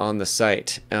on the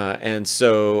site. And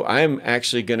so I'm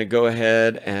actually going to go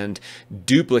ahead and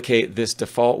duplicate this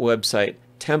default website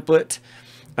template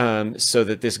so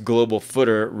that this global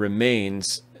footer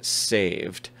remains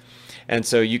saved. And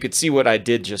so you could see what I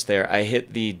did just there. I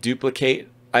hit the duplicate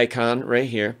icon right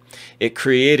here. It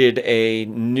created a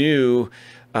new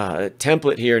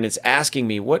template here, and it's asking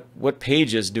me what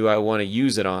pages do I want to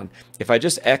use it on. If I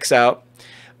just X out,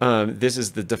 this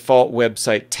is the default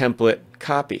website template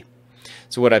copy.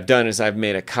 So what I've done is I've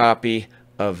made a copy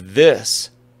of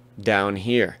this down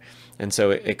here. And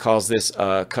so it calls this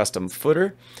a custom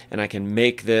footer, and I can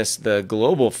make this the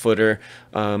global footer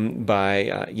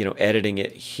by editing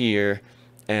it here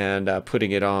and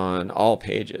putting it on all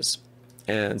pages.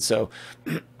 And so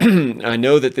I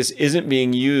know that this isn't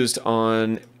being used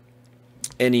on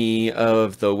any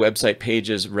of the website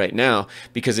pages right now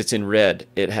because it's in red.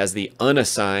 It has the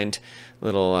unassigned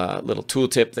little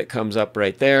tooltip that comes up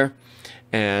right there.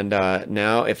 And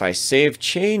now if I save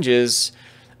changes,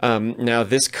 now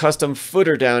this custom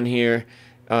footer down here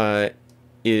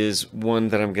is one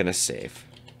that I'm going to save.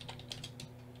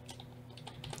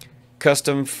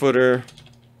 Custom footer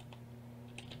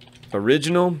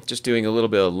original, just doing a little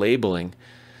bit of labeling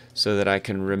so that I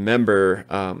can remember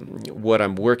what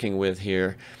I'm working with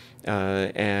here.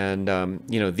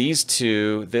 These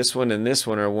two, this one and this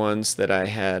one, are ones that I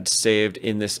had saved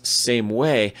in this same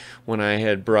way when I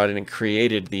had brought in and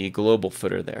created the global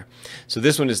footer there. So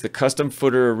this one is the custom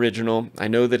footer original. I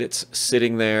know that it's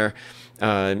sitting there,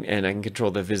 and I can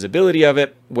control the visibility of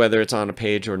it, whether it's on a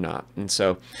page or not. And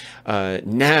so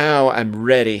now I'm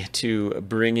ready to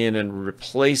bring in and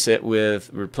replace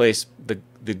the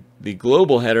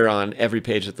global header on every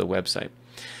page of the website.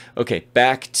 Okay,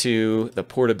 back to the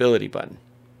portability button.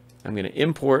 I'm going to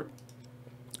import.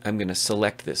 I'm going to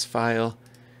select this file.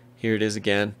 Here it is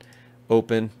again.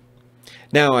 Open.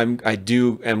 Now I'm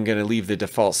going to leave the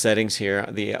default settings here.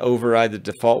 The override the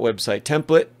default website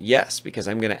template. Yes, because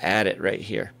I'm going to add it right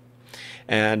here.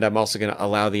 And I'm also going to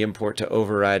allow the import to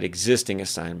override existing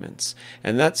assignments.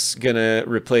 And that's going to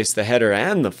replace the header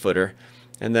and the footer.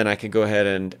 And then I can go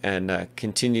ahead and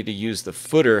continue to use the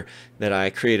footer that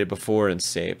I created before and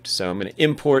saved. So I'm going to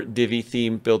import Divi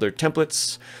Theme Builder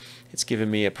templates. It's giving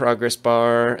me a progress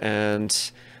bar,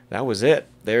 and that was it.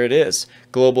 There it is.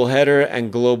 Global header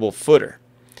and global footer.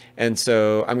 And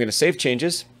so I'm going to save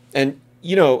changes. And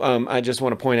I just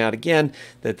want to point out again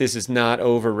that this is not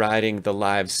overriding the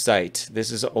live site. This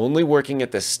is only working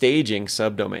at the staging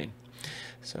subdomain.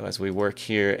 So as we work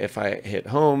here, if I hit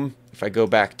home, if I go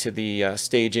back to the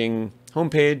staging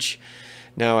homepage,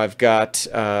 now I've got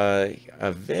a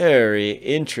very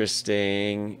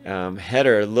interesting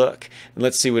header look. And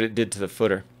let's see what it did to the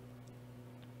footer.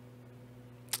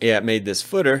 Yeah, it made this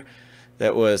footer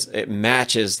it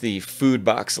matches the food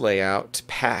box layout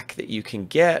pack that you can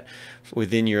get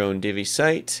within your own Divi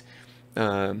site.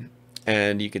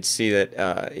 And you can see that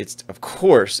of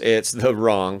course, it's the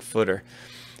wrong footer.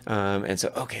 And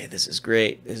so, okay, this is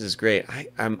great. This is great.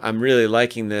 I'm really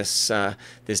liking this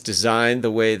this design, the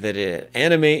way that it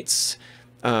animates,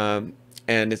 and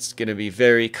it's going to be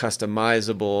very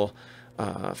customizable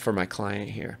for my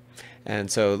client here. And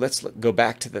so let's go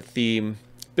back to the theme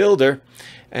builder,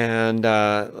 and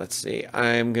let's see.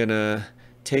 I'm gonna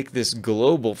take this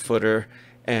global footer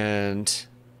and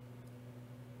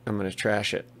I'm gonna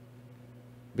trash it,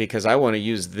 because I want to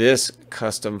use this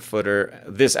custom footer,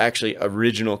 this actually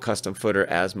original custom footer,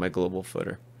 as my global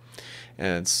footer.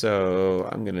 And so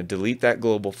I'm going to delete that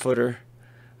global footer.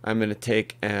 I'm going to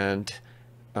take and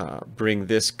bring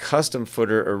this custom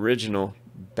footer original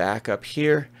back up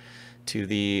here to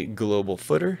the global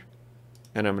footer,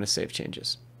 and I'm going to save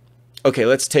changes. Okay,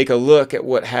 let's take a look at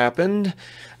what happened.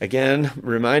 Again,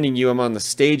 reminding you I'm on the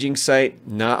staging site,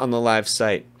 not on the live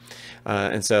site.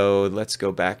 And so let's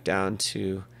go back down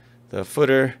to the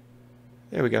footer.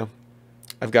 There we go.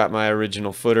 I've got my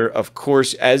original footer. Of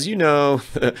course, as you know,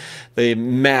 the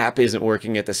map isn't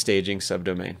working at the staging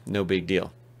subdomain. No big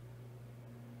deal.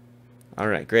 All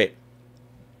right, great.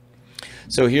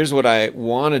 So here's what I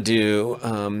want to do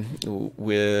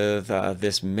with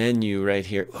this menu right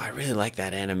here. Oh, I really like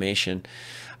that animation.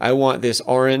 I want this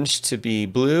orange to be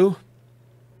blue.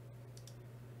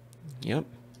 Yep.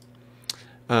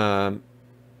 I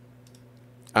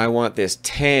want this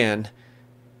tan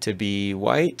to be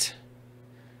white.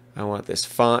 I want this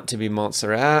font to be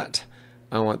Montserrat.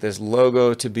 I want this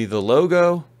logo to be the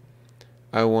logo.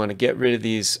 I want to get rid of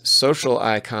these social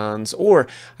icons, or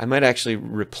I might actually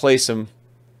replace them.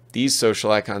 These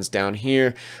social icons down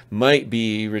here might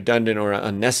be redundant or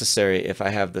unnecessary if I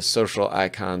have the social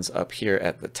icons up here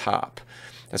at the top.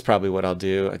 That's probably what I'll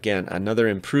do. Again, another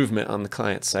improvement on the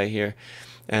client site here.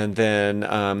 And then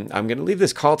I'm going to leave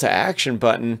this call to action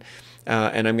button,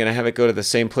 and I'm going to have it go to the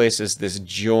same place as this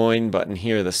join button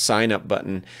here, the sign up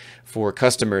button for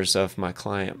customers of my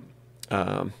client.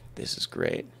 This is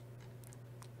great.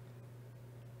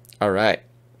 All right.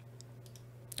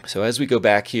 So as we go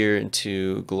back here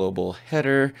into Global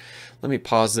Header, let me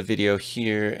pause the video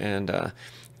here and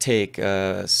take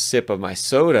a sip of my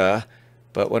soda.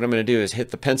 But what I'm going to do is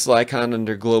hit the pencil icon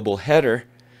under Global Header.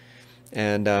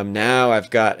 And now I've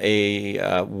got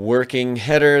a working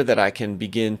header that I can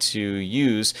begin to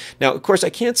use. Now, of course, I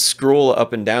can't scroll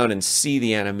up and down and see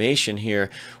the animation here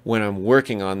when I'm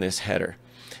working on this header.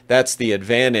 That's the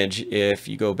advantage if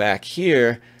you go back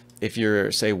here. If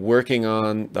you're, say, working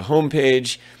on the home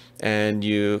page and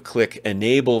you click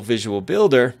Enable Visual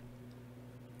Builder,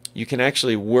 you can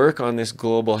actually work on this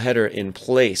global header in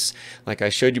place. Like I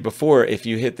showed you before, if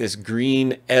you hit this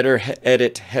green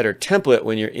Edit Header Template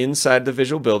when you're inside the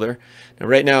Visual Builder. Now,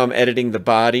 right now I'm editing the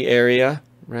body area,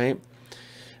 right?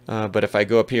 But if I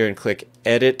go up here and click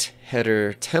Edit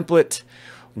Header Template,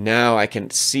 now I can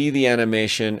see the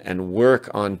animation and work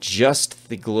on just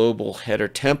the global header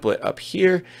template up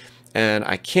here. And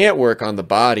I can't work on the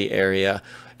body area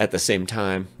at the same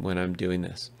time when I'm doing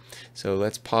this. So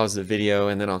let's pause the video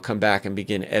and then I'll come back and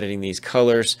begin editing these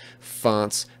colors,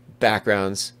 fonts,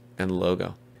 backgrounds, and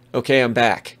logo. Okay, I'm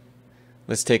back.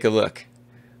 Let's take a look.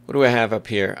 What do I have up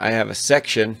here? I have a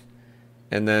section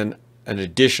and then an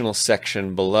additional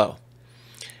section below.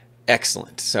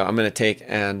 Excellent. So I'm going to take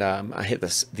and I hit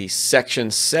the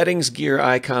section settings gear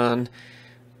icon.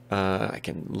 I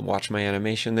can watch my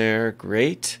animation there.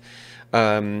 Great.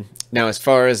 Now, as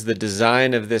far as the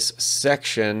design of this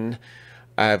section,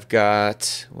 I've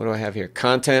got, what do I have here?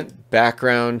 Content,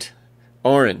 background,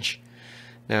 orange.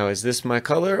 Now, is this my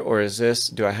color or is this,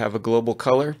 do I have a global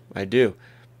color? I do.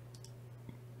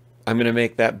 I'm going to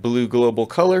make that blue global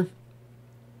color.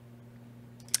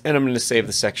 And I'm going to save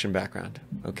the section background.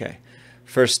 Okay.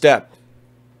 First step.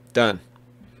 Done.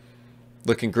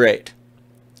 Looking great.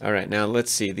 All right, now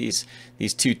let's see these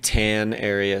two tan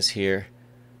areas here.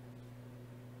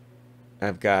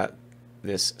 I've got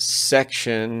this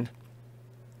section,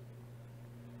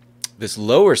 this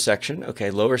lower section. Okay,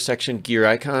 lower section gear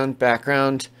icon,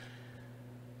 background.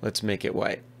 Let's make it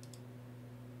white.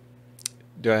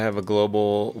 Do I have a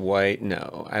global white?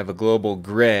 No, I have a global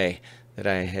gray that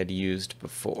I had used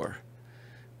before.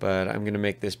 But I'm going to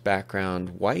make this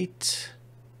background white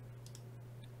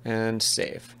and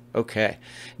save. Okay.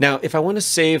 Now, if I want to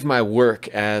save my work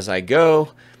as I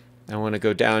go, I want to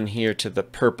go down here to the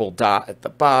purple dot at the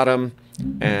bottom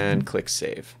and click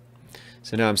Save.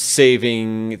 So now I'm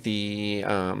saving the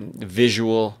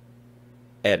visual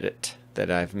edit that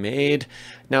I've made.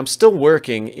 Now I'm still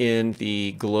working in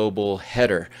the global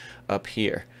header up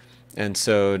here. And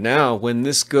so now when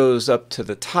this goes up to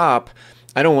the top,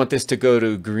 I don't want this to go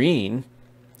to green.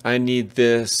 I need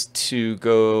this to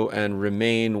go and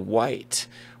remain white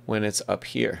when it's up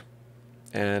here.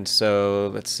 And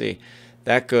so let's see,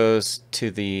 that goes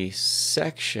to the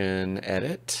section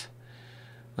edit.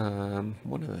 One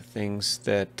of the things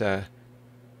that,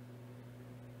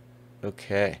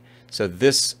 okay, so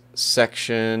this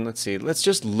section, let's see, let's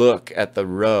just look at the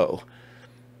row.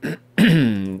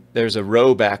 There's a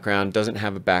row background, doesn't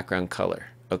have a background color.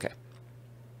 Okay.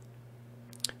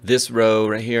 This row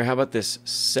right here, how about this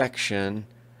section?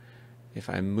 If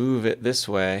I move it this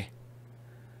way,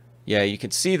 yeah, you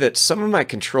can see that some of my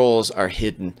controls are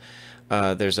hidden.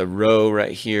 There's a row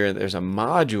right here, there's a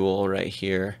module right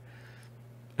here.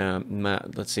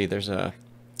 Let's see, there's a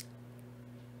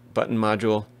button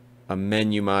module, a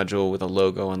menu module with a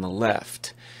logo on the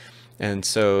left. And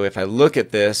so if I look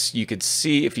at this, you could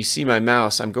see, if you see my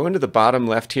mouse, I'm going to the bottom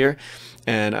left here,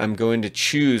 and I'm going to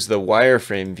choose the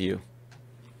wireframe view.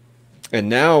 And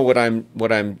now what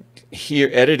I'm here,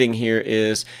 editing here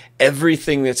is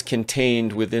everything that's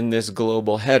contained within this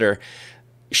global header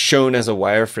shown as a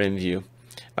wireframe view.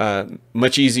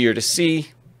 Much easier to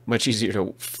see, much easier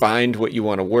to find what you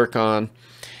want to work on.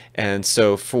 And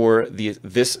so for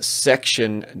this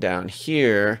section down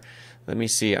here, let me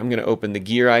see, I'm going to open the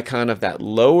gear icon of that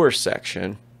lower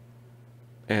section.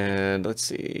 And let's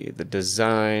see, the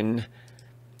design.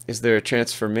 Is there a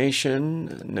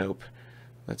transformation? Nope.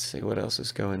 Let's see what else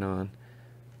is going on.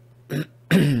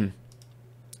 I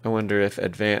wonder if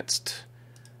advanced,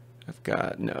 I've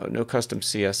got no custom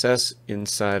CSS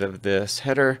inside of this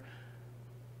header.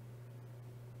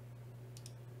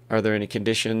 Are there any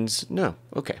conditions? No.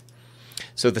 Okay.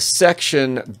 So the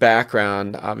section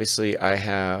background, obviously I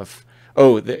have,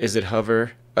 oh, is it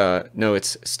hover? No,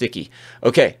 it's sticky.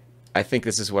 Okay. I think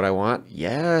this is what I want.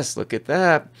 Yes, look at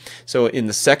that. So in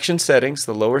the section settings,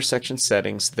 the lower section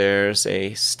settings, there's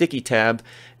a sticky tab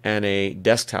and a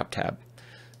desktop tab.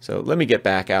 So let me get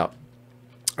back out.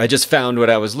 I just found what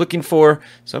I was looking for.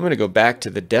 So I'm going to go back to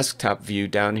the desktop view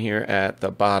down here at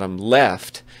the bottom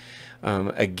left.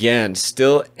 Again,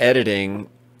 still editing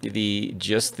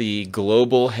just the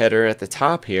global header at the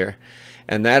top here.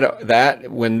 And that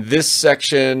when this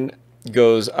section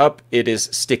goes up, it is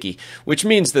sticky, which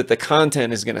means that the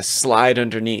content is going to slide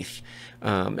underneath.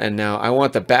 And now I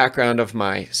want the background of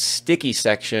my sticky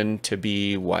section to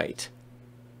be white.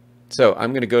 So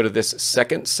I'm going to go to this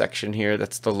second section here.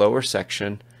 That's the lower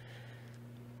section.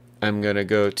 I'm going to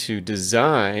go to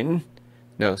design.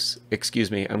 No, excuse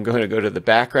me. I'm going to go to the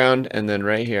background, and then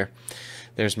right here,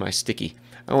 there's my sticky.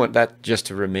 I want that just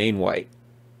to remain white.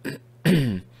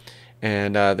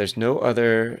 And there's no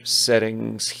other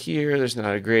settings here. There's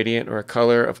not a gradient or a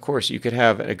color. Of course, you could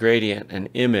have a gradient, an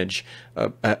image, a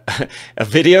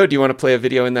video. Do you want to play a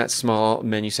video in that small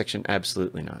menu section?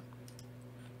 Absolutely not.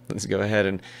 Let's go ahead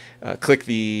and click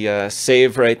the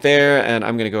save right there. And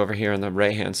I'm going to go over here on the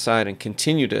right-hand side and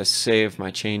continue to save my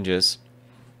changes.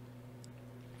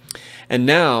 And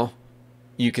now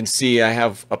you can see I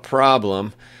have a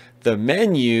problem. The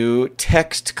menu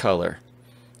text color.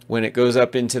 When it goes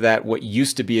up into that what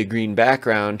used to be a green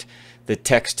background, the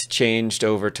text changed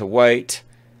over to white,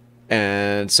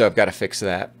 and so I've got to fix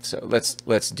that. So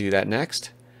let's do that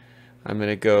next. I'm going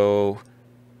to go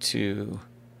to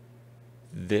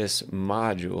this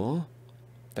module.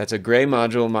 That's a gray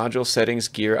module, module settings,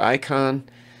 gear icon.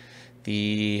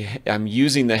 I'm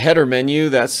using the header menu.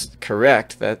 That's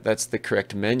correct. That's the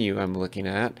correct menu I'm looking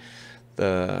at.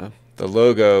 The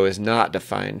logo is not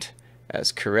defined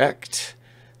as correct.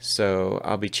 So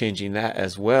I'll be changing that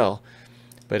as well.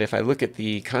 But if I look at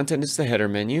the content, it's the header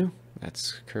menu.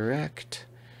 That's correct.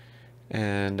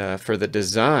 And for the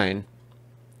design,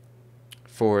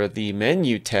 for the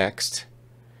menu text,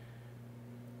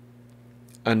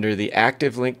 under the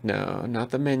active link, no,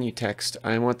 not the menu text.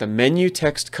 I want the menu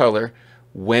text color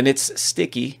when it's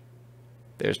sticky.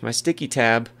 There's my sticky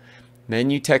tab.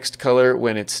 Menu text color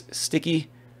when it's sticky,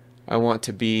 I want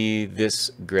to be this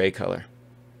gray color.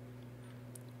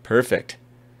 Perfect.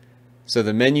 So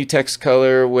the menu text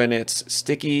color when it's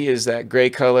sticky is that gray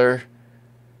color.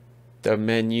 The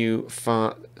menu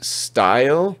font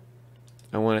style,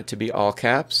 I want it to be all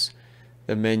caps.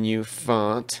 The menu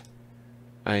font,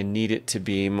 I need it to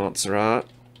be Montserrat.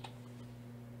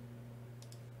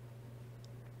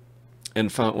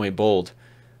 And font weight bold.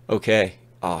 Okay,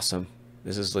 awesome.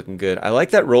 This is looking good. I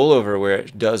like that rollover where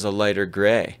it does a lighter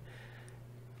gray.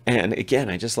 And again,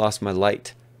 I just lost my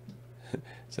light.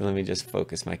 So let me just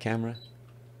focus my camera.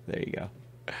 There you go.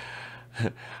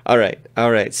 All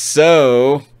right.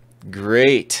 So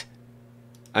great.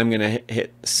 I'm gonna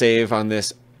hit save on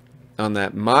this, on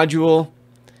that module.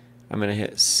 I'm gonna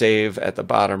hit save at the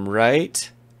bottom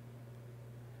right.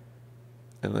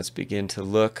 And let's begin to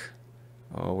look.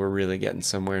 Oh, we're really getting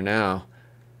somewhere now.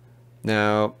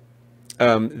 Now,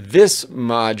 this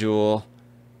module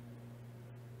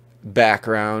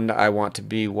background I want to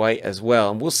be white as well,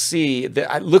 and we'll see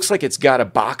that it looks like it's got a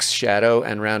box shadow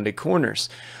and rounded corners.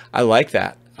 I like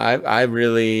that. I'm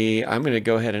going to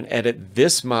go ahead and edit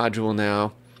this module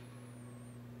now,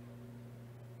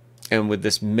 and with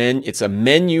this it's a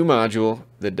menu module.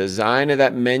 The design of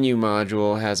that menu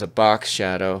module has a box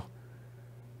shadow.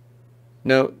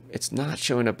 No, it's not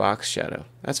showing a box shadow.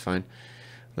 That's fine.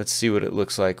 Let's see what it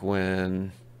looks like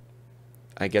when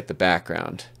I get the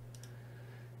background.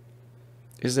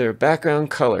 Is there a background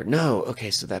color? No.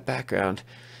 Okay, so that background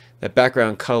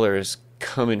color is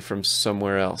coming from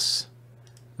somewhere else.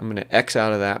 I'm going to X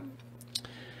out of that.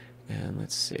 And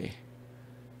let's see.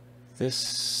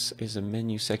 This is a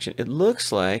menu section. It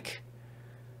looks like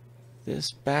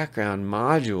this background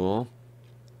module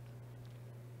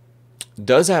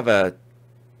does have a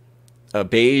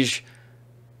beige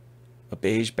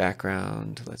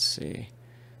background. Let's see.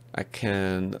 I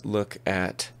can look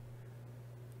at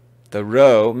the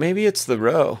row. Maybe it's the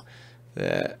row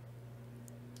that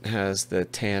has the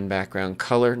tan background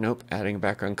color. Nope, adding a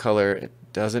background color. It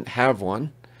doesn't have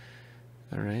one.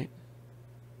 All right.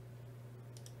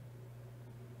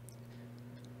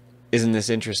 Isn't this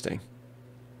interesting?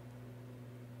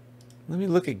 Let me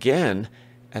look again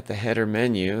at the header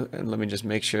menu, and let me just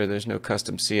make sure there's no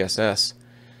custom CSS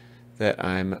that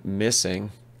I'm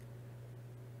missing.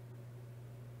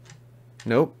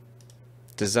 Nope.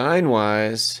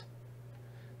 Design-wise,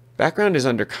 background is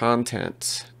under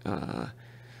content.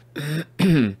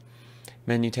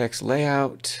 Menu text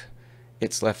layout,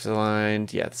 it's left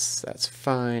aligned. Yes, that's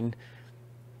fine.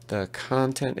 The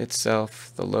content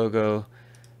itself, the logo,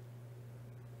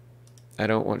 I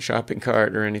don't want shopping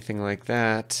cart or anything like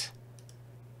that.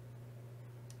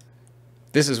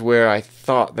 This is where I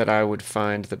thought that I would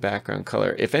find the background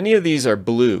color. If any of these are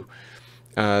blue,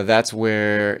 that's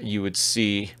where you would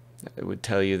see, it would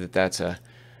tell you that that's a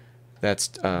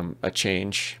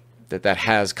change, that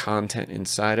has content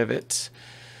inside of it.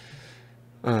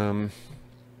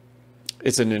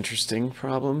 It's an interesting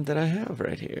problem that I have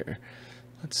right here.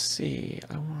 Let's see,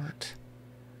 I want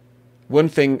one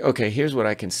thing. Okay, here's what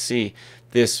I can see.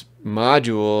 This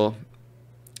module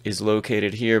is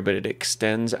located here, but it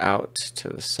extends out to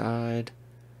the side.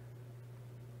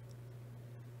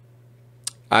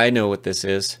 I know what this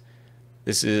is.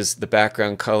 This is the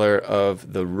background color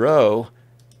of the row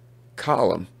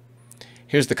column.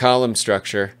 Here's the column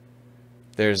structure.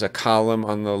 There's a column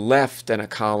on the left and a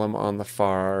column on the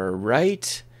far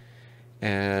right.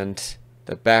 And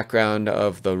the background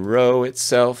of the row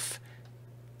itself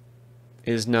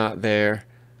is not there.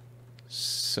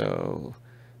 So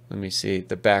let me see.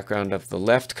 The background of the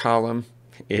left column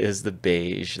is the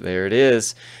beige. There it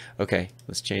is. Okay,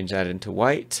 let's change that into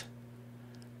white.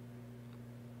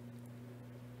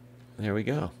 There we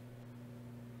go.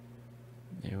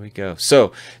 There we go.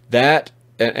 So that,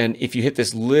 and if you hit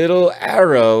this little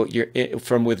arrow,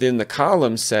 from within the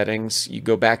column settings, you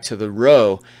go back to the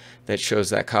row that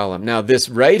shows that column. Now this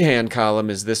right-hand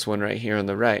column is this one right here on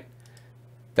the right.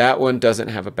 That one doesn't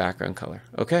have a background color.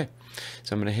 Okay,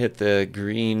 so I'm going to hit the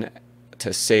green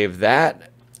to save that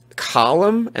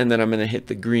column, and then I'm going to hit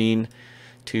the green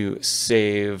to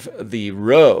save the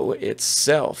row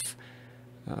itself.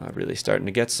 Really starting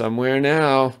to get somewhere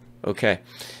now. Okay,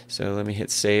 so let me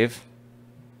hit save.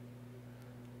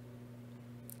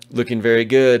 Looking very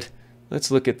good. Let's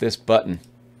look at this button.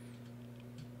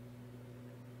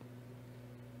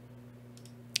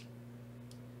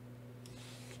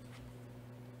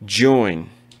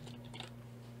 Join.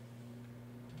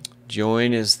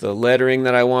 Join is the lettering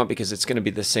that I want because it's going to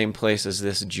be the same place as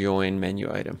this join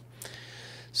menu item.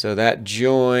 So that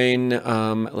join,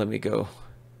 let me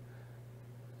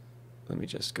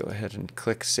just go ahead and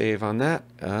click save on that.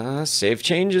 Save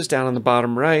changes down on the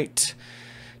bottom right.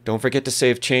 Don't forget to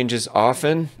save changes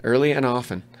often, early and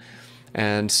often.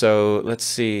 And so let's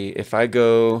see, if I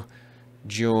go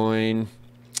join,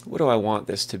 what do I want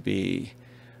this to be?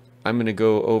 I'm going to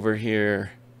go over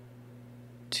here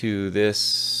to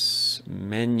this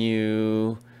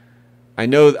menu. I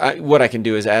know what I can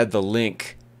do is add the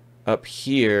link up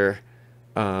here.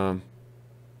 Let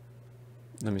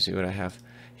me see what I have.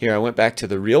 Here, I went back to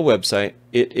the real website.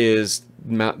 It is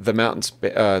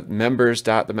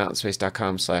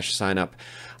members.themountainspace.com/signup.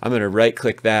 I'm going to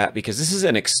right-click that because this is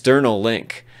an external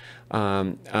link.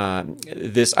 I'm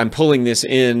pulling this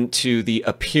into the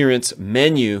appearance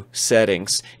menu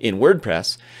settings in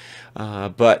WordPress.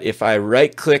 But if I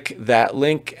right-click that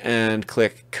link and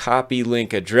click copy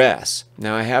link address,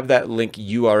 now I have that link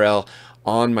URL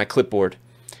on my clipboard.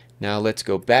 Now let's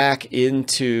go back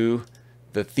into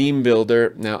the theme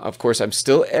builder. Now, of course, I'm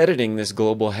still editing this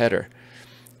global header.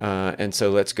 And so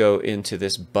let's go into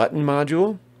this button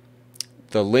module.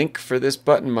 The link for this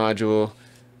button module,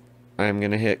 I'm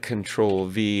going to hit Control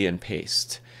V and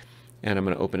paste. And I'm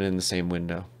going to open it in the same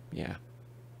window. Yeah.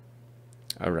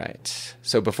 All right.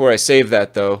 So before I save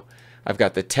that, though, I've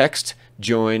got the text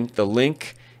join. The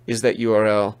link is that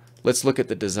URL. Let's look at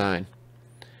the design.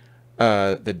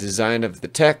 The design of the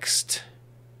text.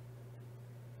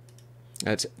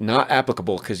 That's not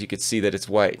applicable because you could see that it's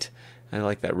white. I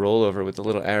like that rollover with the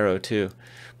little arrow too.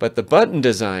 But the button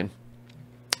design,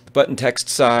 the button text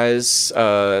size,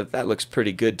 that looks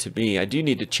pretty good to me. I do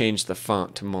need to change the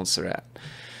font to Montserrat.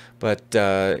 But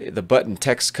the button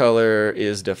text color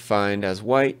is defined as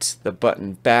white. The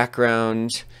button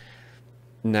background.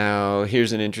 Now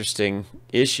here's an interesting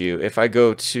issue. If I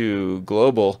go to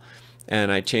global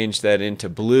and I change that into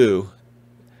blue,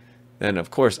 then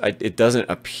of course it doesn't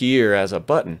appear as a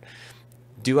button.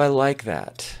 Do I like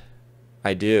that?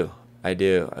 I do. I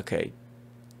do. Okay.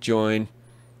 Join.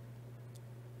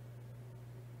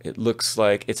 It looks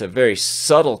like it's a very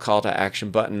subtle call to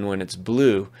action button when it's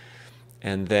blue,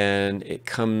 and then it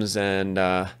comes and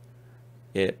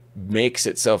it makes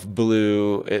itself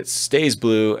blue. It stays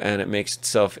blue, and it makes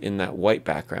itself in that white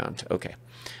background. Okay.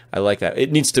 I like that.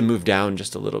 It needs to move down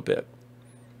just a little bit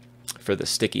for the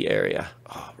sticky area.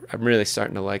 Oh, I'm really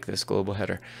starting to like this global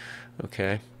header.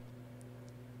 Okay.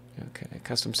 Okay,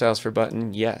 custom styles for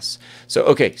button, yes. So,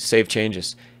 okay, save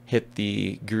changes. Hit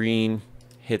the green,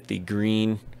 hit the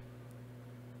green.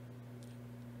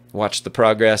 Watch the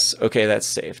progress. Okay, that's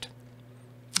saved.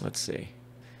 Let's see.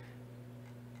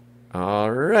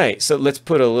 All right, so let's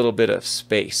put a little bit of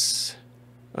space.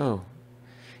 Oh,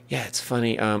 yeah, it's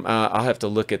funny. I'll have to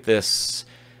look at this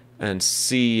and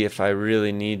see if I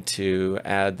really need to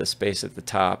add the space at the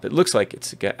top. It looks like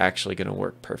it's actually going to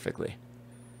work perfectly.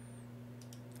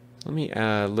 Let me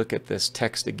look at this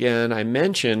text again. I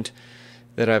mentioned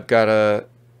that I've got a,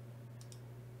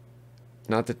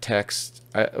 not the text,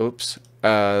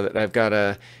 that I've got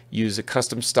to use a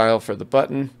custom style for the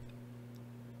button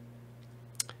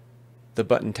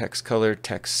text color,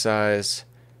 text size,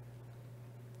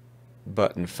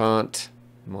 button font,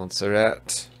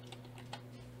 Montserrat,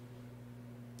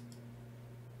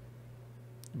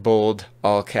 bold,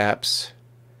 all caps,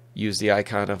 use the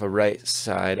icon of a right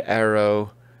side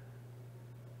arrow,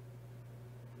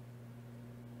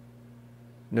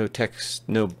 no text,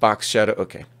 no box shadow.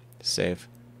 Okay, save.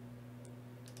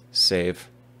 Save.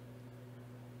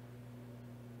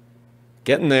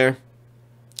 Getting there.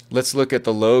 Let's look at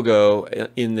the logo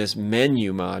in this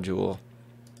menu module.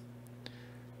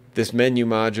 This menu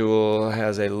module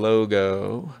has a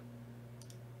logo.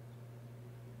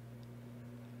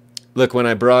 Look, when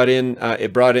I brought in,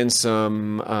 it brought in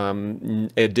some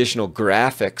additional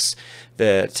graphics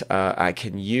that I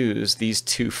can use, these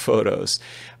two photos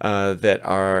that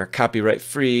are copyright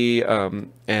free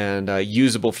and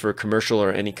usable for commercial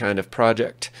or any kind of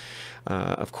project.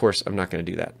 Of course, I'm not going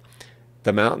to do that.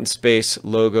 The Mountain Space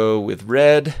logo with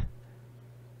red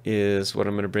is what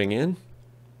I'm going to bring in.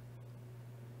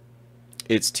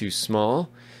 It's too small.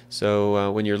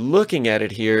 So when you're looking at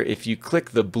it here, if you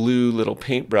click the blue little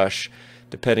paintbrush,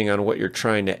 depending on what you're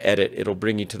trying to edit, it'll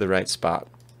bring you to the right spot.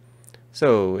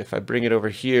 So if I bring it over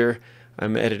here,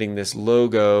 I'm editing this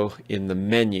logo in the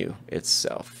menu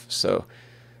itself. So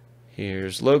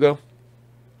here's logo.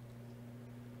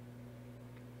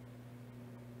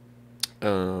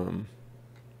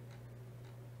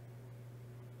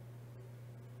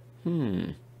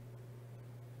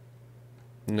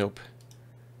 Nope.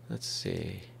 Let's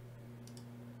see.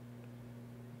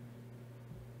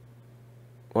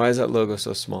 Why is that logo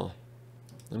so small?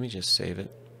 Let me just save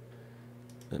it.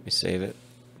 Let me save it.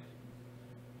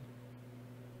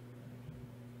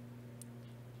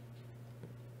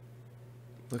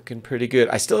 Looking pretty good.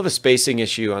 I still have a spacing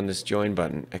issue on this join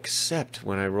button, except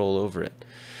when I roll over it.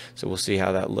 So we'll see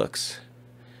how that looks.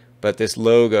 But this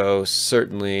logo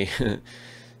certainly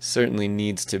certainly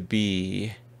needs to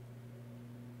be...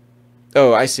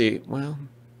 Oh, I see. Well,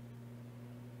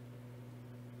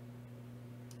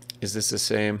 is this the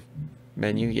same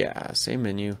menu? Yeah, same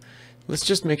menu. Let's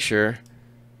just make sure.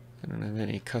 I don't have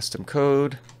any custom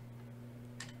code.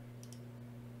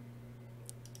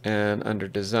 And under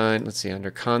design, let's see, under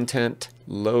content,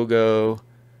 logo,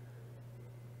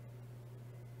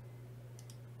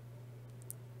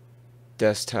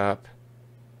 desktop,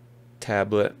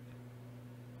 tablet.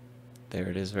 There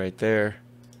it is right there.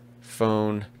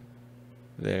 Phone.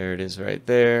 There it is right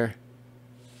there.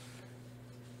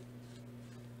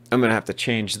 I'm going to have to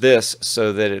change this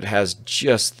so that it has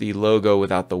just the logo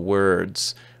without the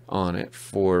words on it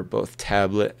for both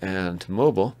tablet and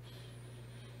mobile.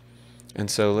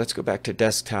 And so let's go back to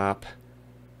desktop.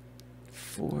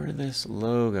 For this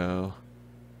logo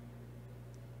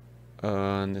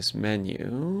on this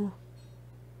menu,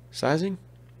 sizing.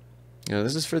 No,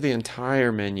 this is for the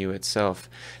entire menu itself.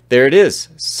 There it is.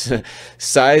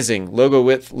 Sizing, logo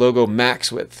width, logo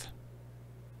max width.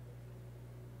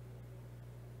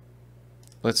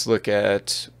 Let's look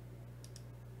at,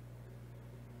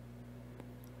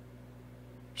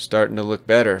 starting to look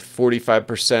better.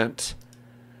 45%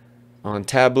 on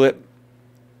tablet,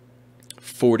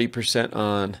 40%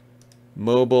 on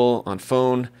mobile, on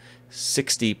phone,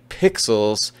 60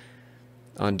 pixels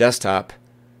on desktop.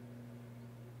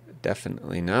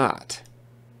 Definitely not.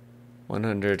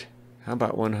 100, how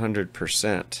about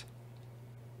 100%?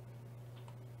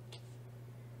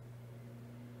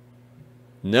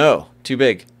 No, too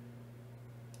big.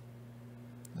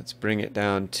 Let's bring it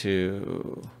down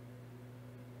to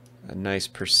a nice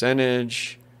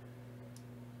percentage.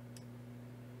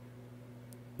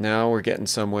 Now we're getting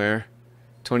somewhere.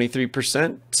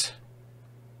 23%.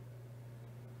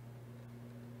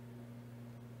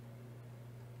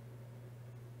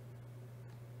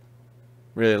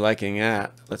 Really liking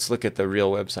that. Let's look at the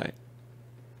real website.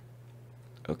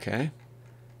 Okay.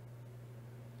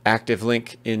 Active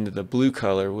link in the blue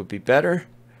color would be better,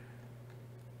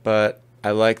 but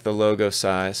I like the logo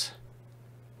size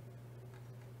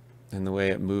and the way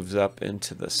it moves up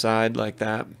into the side like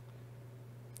that.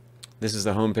 This is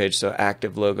the home page, so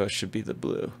active logo should be the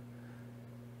blue.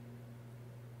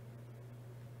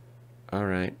 All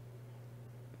right.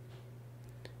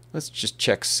 Let's just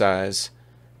check size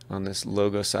on this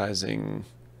logo sizing.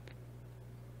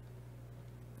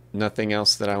 Nothing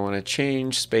else that I want to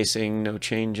change. Spacing, no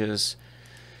changes.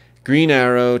 Green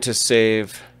arrow to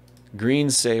save. Green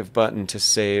save button to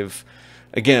save.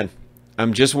 Again,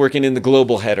 I'm just working in the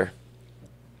global header.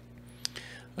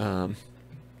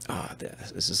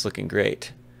 This is looking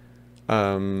great.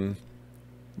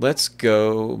 Let's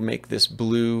go make this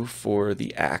blue for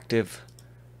the active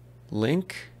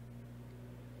link.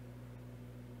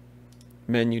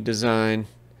 Menu design,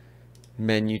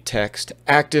 menu text,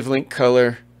 active link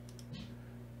color.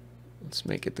 Let's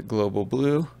make it the global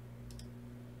blue.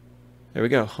 There we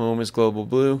go. Home is global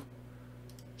blue.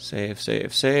 Save,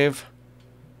 save, save.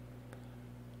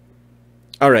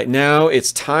 All right, now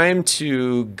it's time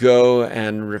to go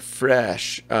and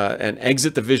refresh and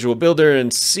exit the Visual Builder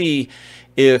and see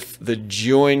if the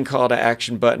join call to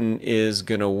action button is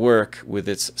going to work with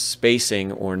its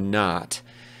spacing or not.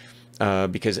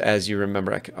 Because as you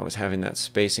remember, I was having that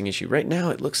spacing issue. Right now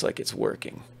it looks like it's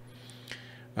working,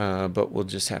 but we'll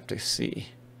just have to see.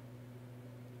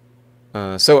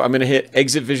 So I'm going to hit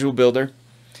Exit Visual Builder.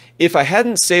 If I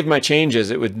hadn't saved my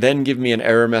changes, it would then give me an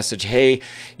error message. Hey,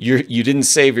 you didn't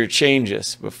save your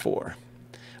changes before.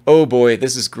 Oh boy,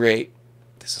 this is great.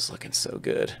 This is looking so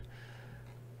good.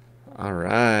 All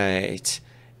right.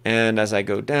 And as I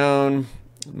go down,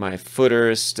 my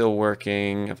footer is still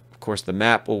working. Of course, the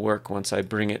map will work once I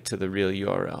bring it to the real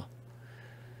URL.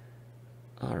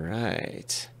 All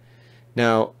right.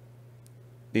 Now,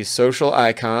 these social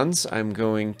icons, I'm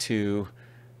going to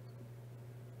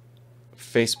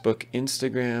Facebook,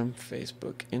 Instagram,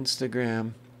 Facebook,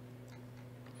 Instagram.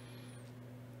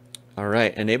 All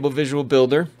right, Enable Visual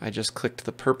Builder. I just clicked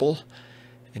the purple.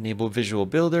 Enable Visual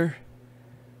Builder.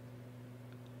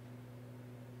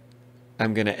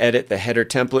 I'm going to edit the header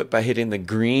template by hitting the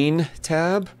green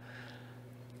tab.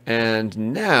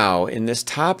 And now, in this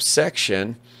top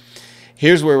section,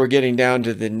 here's where we're getting down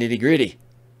to the nitty-gritty.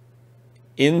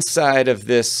 Inside of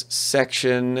this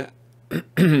section,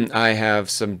 I have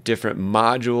some different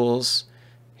modules.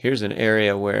 Here's an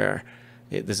area where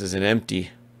this is an empty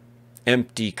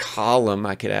column.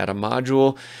 I could add a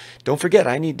module. Don't forget,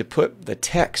 I need to put the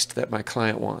text that my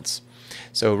client wants.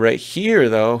 So right here,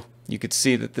 though, you could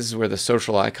see that this is where the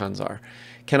social icons are.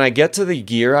 Can I get to the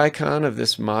gear icon of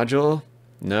this module?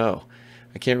 No,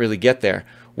 I can't really get there.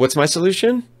 What's my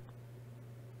solution?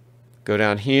 Go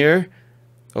down here,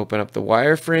 open up the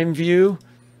wireframe view,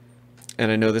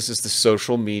 and I know this is the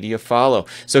social media follow.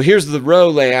 So here's the row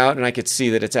layout, and I could see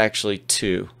that it's actually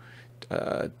two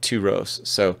rows.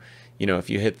 So, you know, if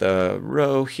you hit the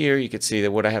row here, you could see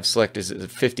that what I have selected is a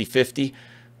 50-50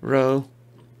 row.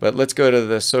 But let's go to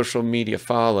the social media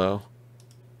follow.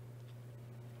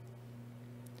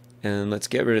 And let's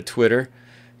get rid of Twitter,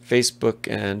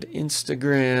 Facebook, and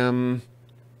Instagram.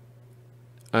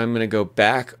 I'm going to go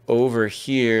back over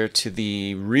here to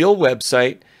the real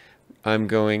website. I'm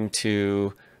going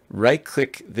to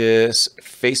right-click this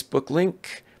Facebook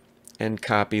link and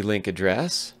copy link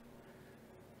address.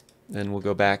 Then we'll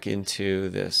go back into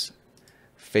this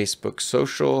Facebook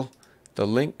social, the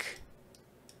link,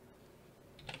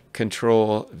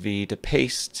 Control V to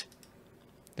paste.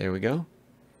 There we go.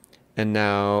 And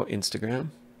now Instagram.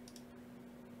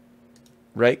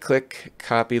 Right-click,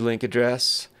 copy link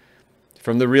address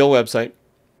from the real website.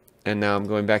 And now I'm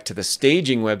going back to the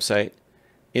staging website.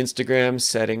 Instagram,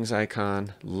 settings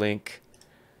icon, link,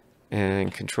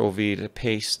 and Control V to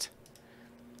paste.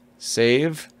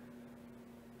 Save.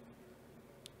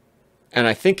 And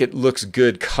I think it looks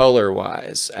good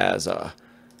color-wise as a,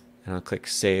 and I'll click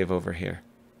save over here.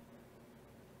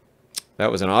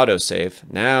 That was an auto save.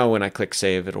 Now when I click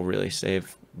save, it'll really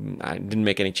save. I didn't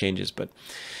make any changes, but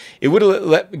it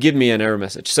would give me an error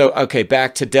message. So, okay,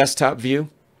 back to desktop view.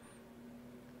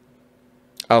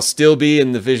 I'll still be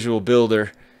in the Visual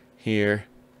Builder here.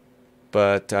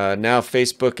 But now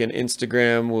Facebook and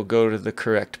Instagram will go to the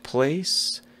correct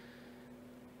place.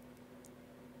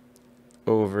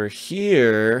 Over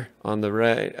here on the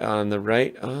right, oh,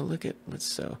 look at,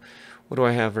 what do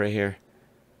I have right here?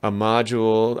 A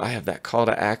module. I have that call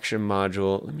to action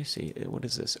module. Let me see, what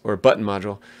is this? Or button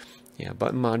module. Yeah,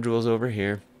 button module's over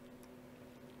here.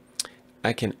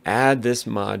 I can add this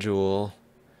module.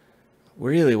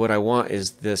 Really what I want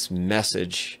is this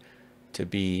message to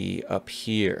be up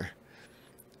here.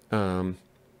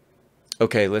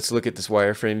 Okay, let's look at this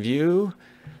wireframe view.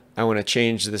 I want to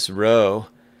change this row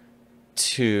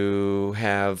to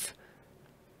have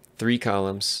 3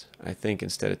 columns, I think,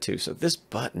 instead of 2. So this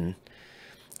button,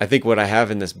 I think what I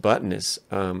have in this button is,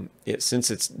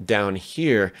 since it's down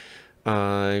here,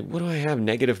 what do I have?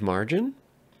 Negative margin?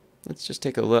 Let's just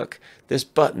take a look. This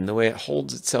button, the way it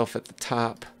holds itself at the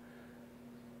top.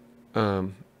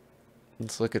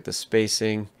 Let's look at the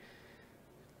spacing.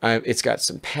 It's got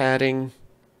some padding.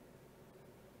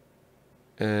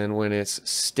 And when it's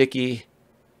sticky,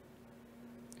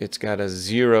 it's got a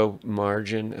 0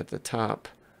 margin at the top.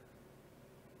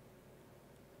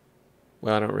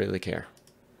 Well, I don't really care.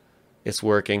 It's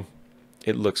working.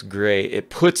 It looks great. It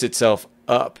puts itself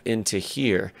up into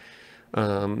here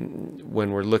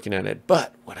when we're looking at it.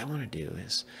 But what I want to do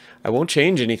is, I won't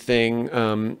change anything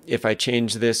if I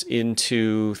change this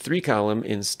into 3 column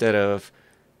instead of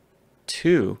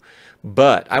 2.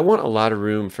 But I want a lot of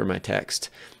room for my text.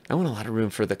 I want a lot of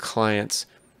room for the client's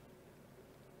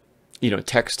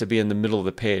text to be in the middle of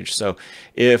the page. So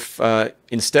if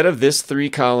instead of this 3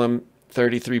 column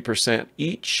 33%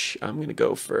 each, I'm going to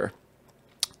go for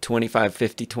 25,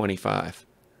 50, 25.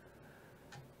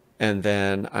 And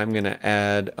then I'm going to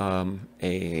add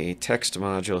a text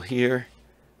module here.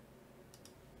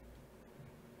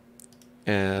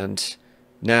 And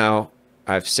now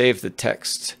I've saved the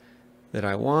text that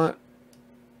I want.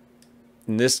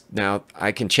 And this, now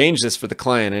I can change this for the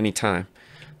client anytime.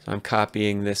 So I'm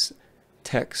copying this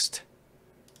text.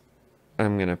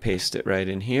 I'm going to paste it right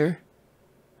in here.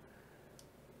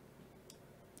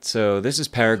 So this is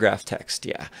paragraph text,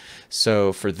 yeah.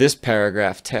 So for this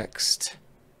paragraph text,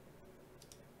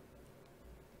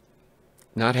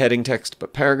 not heading text,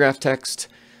 but paragraph text,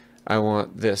 I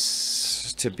want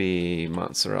this to be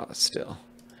Montserrat still.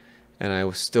 And I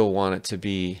still want it to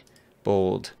be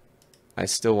bold. I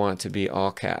still want it to be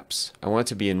all caps. I want it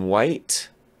to be in white.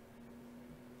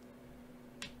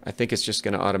 I think it's just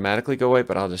going to automatically go white,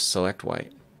 but I'll just select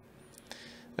white.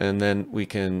 And then we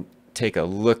can take a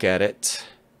look at it.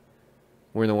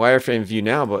 We're in the wireframe view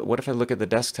now, but what if I look at the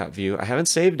desktop view? I haven't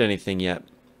saved anything yet.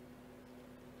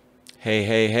 Hey,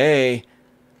 hey, hey.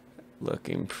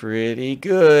 Looking pretty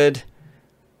good.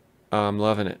 I'm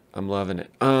loving it. I'm loving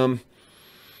it.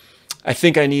 I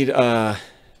think I need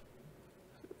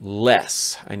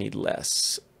less. I need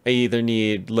less. I either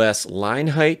need less line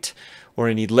height or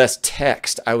I need less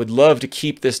text. I would love to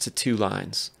keep this to 2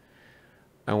 lines.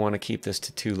 I want to keep this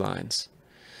to 2 lines.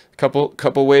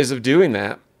 Couple ways of doing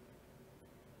that.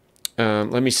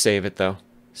 Let me save it though.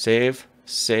 Save.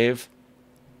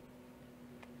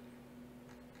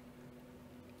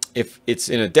 If it's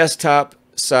in a desktop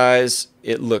size,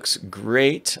 it looks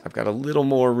great. I've got a little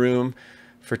more room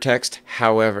for text.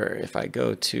 However, if I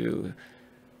go to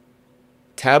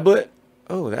tablet,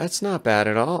 oh, that's not bad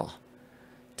at all.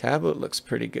 Tablet looks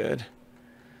pretty good.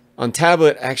 On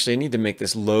tablet, actually, I need to make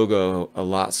this logo a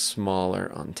lot smaller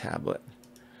on tablet.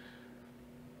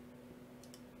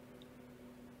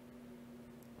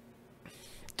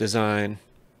 Design,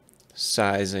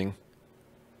 sizing,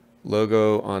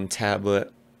 logo on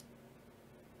tablet.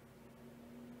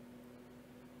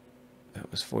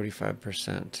 That was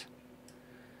 45%.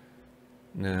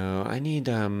 No, I need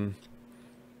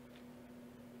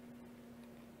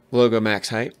logo max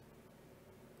height.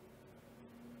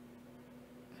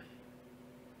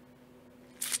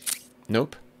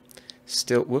 Nope.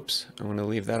 Still, whoops, I want to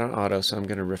leave that on auto, so I'm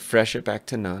going to refresh it back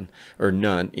to none. Or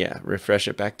none, yeah, refresh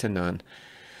it back to none.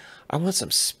 I want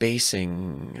some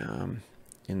spacing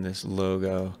in this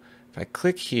logo. If I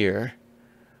click here,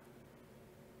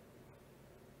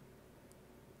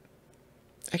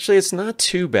 actually it's not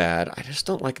too bad. I just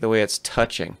don't like the way it's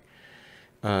touching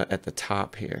at the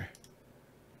top here.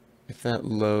 If that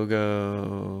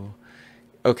logo,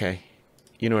 okay,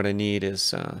 you know what I need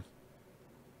is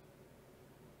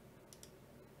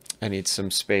I need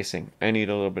some spacing. I need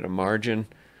a little bit of margin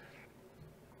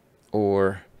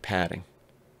or padding.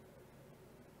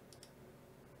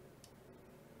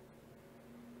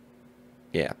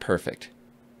 Yeah, perfect.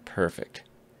 Perfect.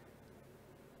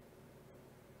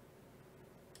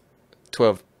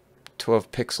 12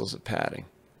 pixels of padding.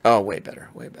 Oh, way better,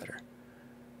 way better.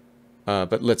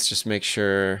 But let's just make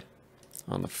sure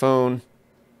on the phone.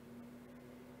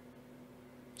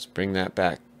 Let's bring that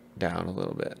back down a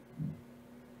little bit.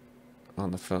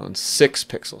 On the phone, 6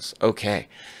 pixels. Okay.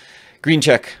 Green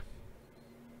check.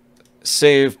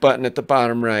 Save button at the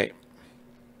bottom right.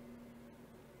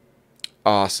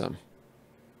 Awesome.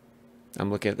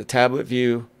 I'm looking at the tablet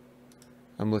view.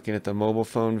 I'm looking at the mobile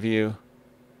phone view.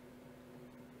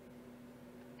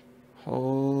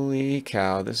 Holy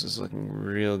cow, this is looking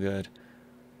real good.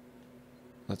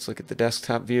 Let's look at the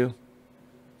desktop view.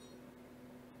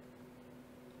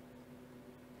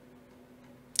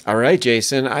 All right,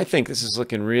 Jason, I think this is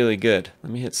looking really good.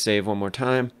 Let me hit save one more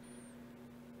time.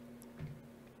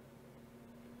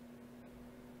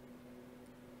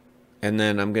 And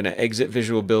then I'm going to exit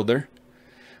Visual Builder.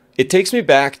 It takes me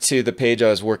back to the page I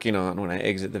was working on when I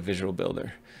exit the Visual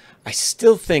Builder. I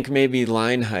still think maybe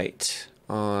line height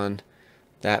on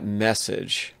that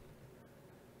message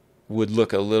would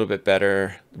look a little bit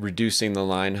better, reducing the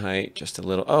line height just a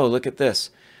little. Oh, look at this.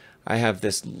 I have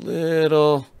this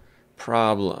little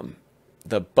problem.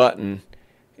 The button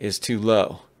is too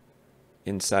low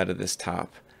inside of this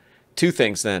top. 2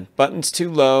 things then. Button's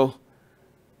too low,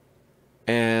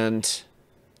 and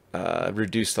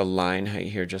reduce the line height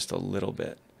here just a little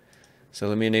bit. So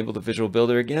let me enable the Visual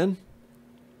Builder again.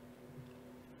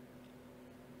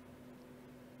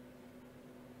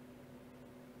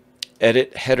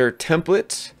 Edit header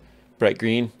template, bright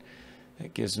green.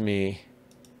 That gives me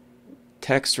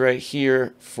text right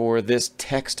here for this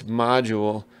text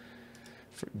module.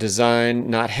 For design,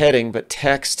 not heading, but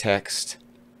text.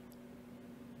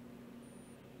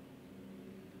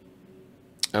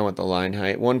 I want the line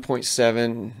height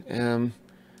 1.7.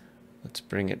 Let's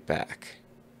bring it back.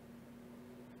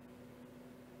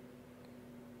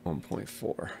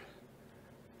 1.4.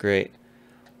 Great.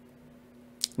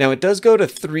 Now it does go to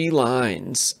 3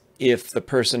 lines if the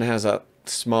person has a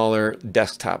smaller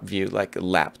desktop view like a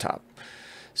laptop.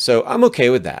 So I'm okay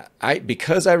with that.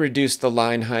 Because I reduced the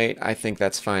line height, I think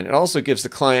that's fine. It also gives the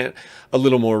client a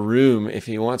little more room if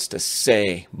he wants to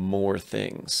say more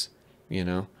things, you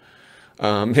know.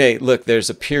 Hey, look,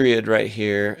 there's a period right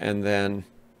here and then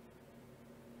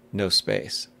no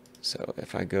space. So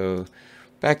if I go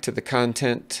back to the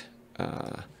content,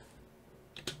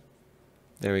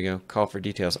 there we go, call for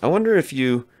details. I wonder if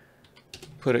you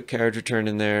put a carriage return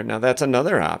in there. Now that's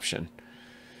another option,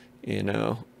 you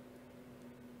know.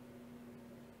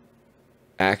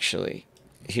 Actually,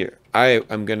 here,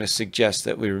 I'm going to suggest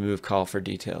that we remove call for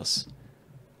details.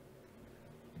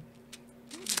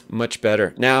 Much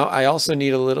better. Now I also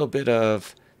need a little bit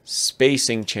of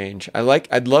spacing change.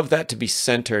 I'd love that to be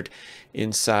centered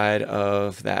inside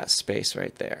of that space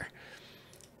right there.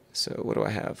 So what do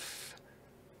I have?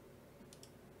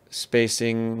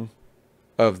 Spacing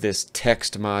of this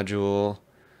text module.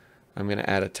 I'm going to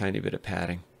add a tiny bit of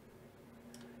padding.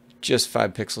 Just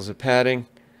 5 pixels of padding.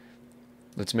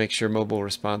 Let's make sure mobile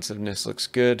responsiveness looks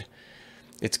good.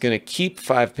 It's going to keep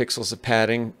 5 pixels of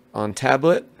padding on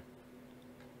tablet.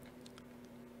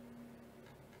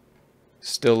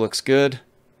 Still looks good.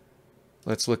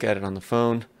 Let's look at it on the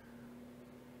phone.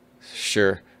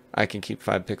 Sure, I can keep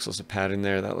 5 pixels of padding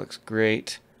there. That looks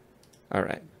great. All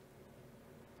right.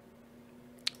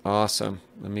 Awesome.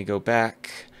 Let me go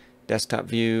back. Desktop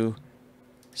view.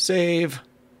 Save.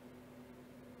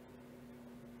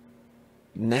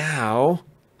 Now,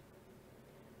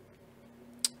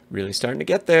 really starting to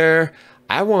get there.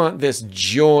 I want this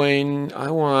join. I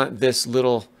want this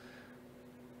little...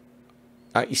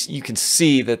 you can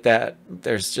see that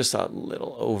there's just a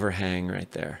little overhang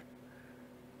right there.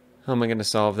 How am I going to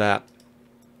solve that?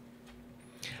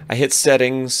 I hit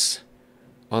settings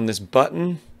on this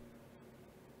button,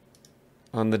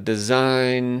 on the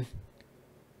design.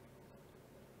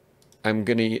 I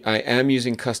am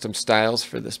using custom styles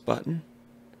for this button.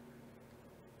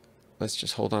 Let's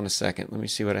just hold on a second. Let me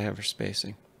see what I have for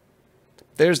spacing.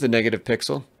 There's the negative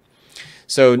pixel.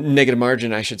 So negative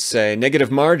margin, I should say. Negative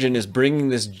margin is bringing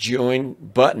this join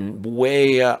button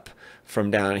way up from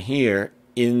down here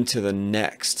into the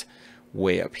next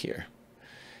way up here.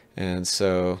 And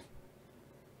so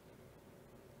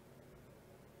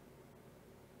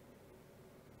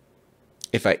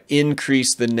if I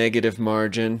increase the negative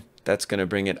margin, that's going to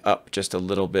bring it up just a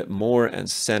little bit more and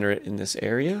center it in this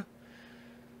area.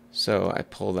 So I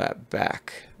pull that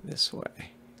back this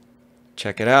way.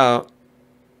 Check it out.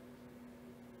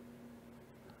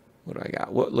 What do I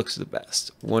got? What looks the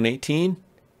best? 118?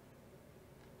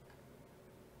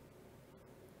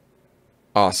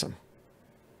 Awesome.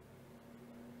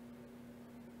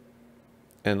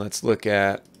 And let's look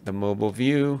at the mobile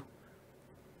view.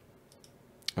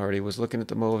 Already was looking at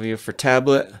the mobile view. For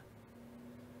tablet,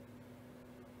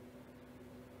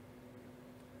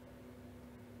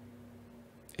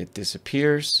 it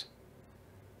disappears.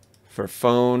 For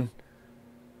phone,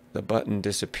 the button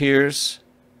disappears.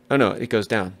 Oh no, it goes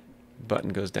down. Button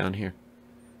goes down here.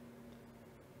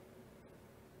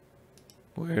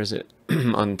 Where is it?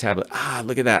 On the tablet. Ah,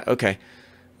 look at that. Okay.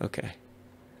 Okay.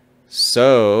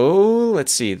 So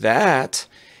let's see that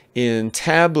in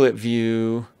tablet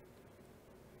view,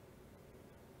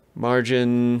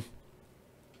 margin.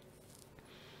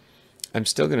 I'm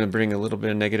still going to bring a little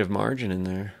bit of negative margin in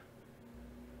there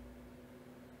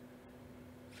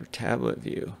for tablet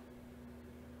view.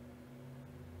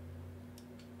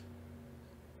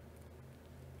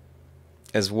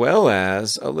 As well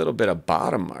as a little bit of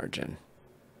bottom margin.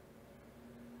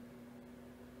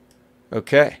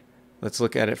 Okay, let's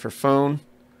look at it for phone.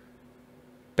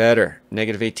 Better,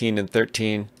 -18 and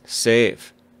 13,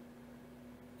 save.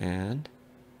 And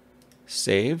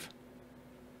save.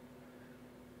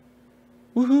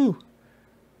 Woohoo!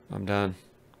 I'm done.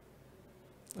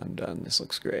 I'm done. This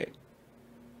looks great.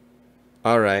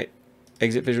 All right,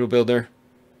 exit Visual Builder.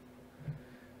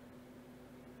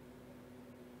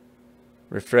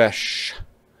 Refresh.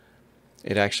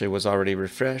 It actually was already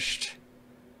refreshed.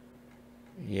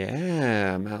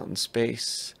 Yeah, mountain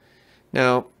space.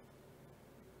 Now,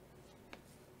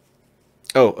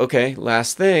 oh, okay,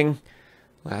 last thing.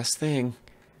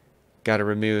 Got to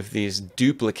remove these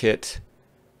duplicate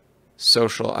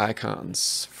social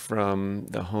icons from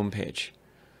the home page.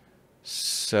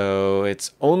 So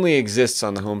it only exists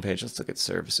on the home page. Let's look at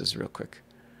services real quick.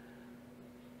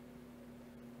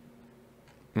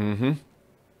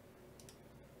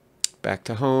 Back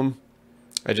to home.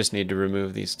 I just need to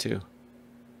remove these two.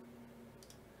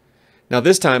 Now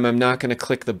this time I'm not going to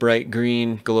click the bright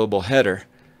green global header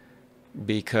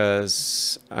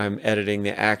because I'm editing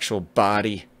the actual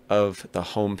body of the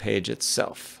home page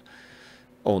itself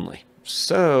only.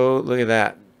 So look at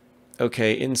that.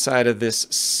 Okay, inside of this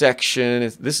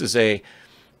section, this is a,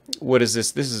 what is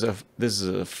this? This is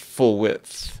a full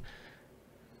width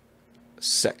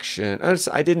section.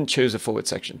 I didn't choose a full width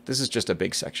section. This is just a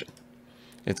big section.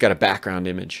 It's got a background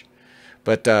image.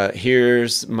 But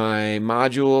here's my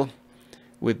module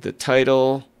with the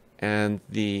title and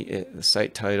the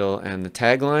site title and the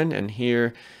tagline, and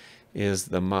here is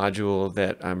the module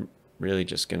that I'm really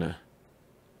just gonna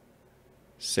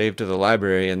save to the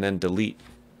library and then delete.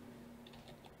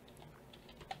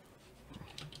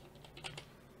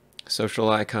 Social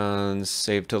icons,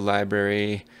 save to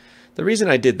library. The reason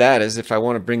I did that is if I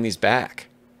want to bring these back,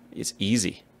 it's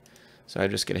easy. So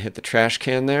I'm just gonna hit the trash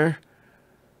can there,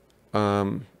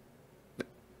 and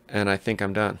I think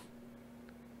I'm done.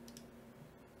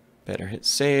 Better hit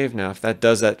save. Now if that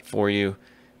does that for you,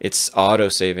 it's auto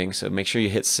saving, so make sure you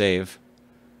hit save.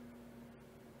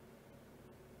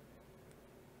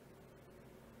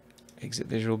 Exit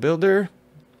Visual Builder.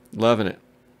 Loving it.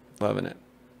 Loving it.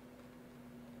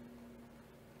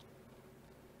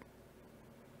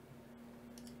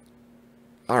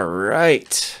 All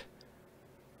right.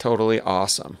 Totally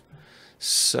awesome.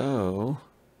 So,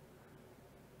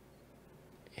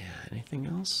 yeah, anything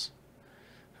else?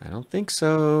 I don't think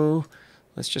so.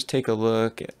 Let's just take a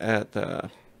look at the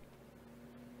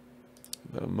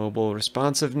mobile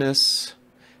responsiveness.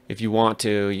 If you want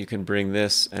to, you can bring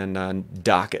this and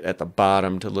dock it at the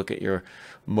bottom to look at your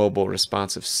mobile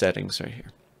responsive settings right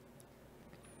here.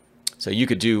 So you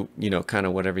could do, you know, kind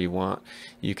of whatever you want.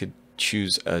 You could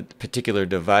choose a particular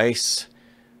device.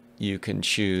 You can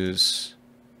choose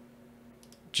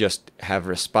just have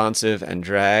responsive and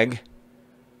drag.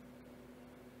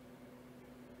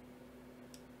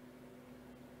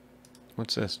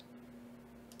 What's this?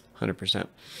 100%.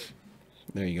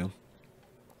 There you go.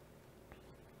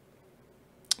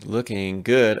 Looking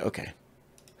good. Okay.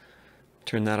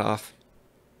 Turn that off.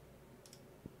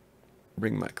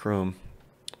 Bring my Chrome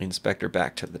inspector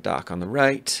back to the dock on the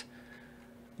right.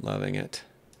 Loving it.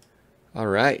 All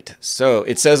right. So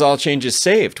it says all changes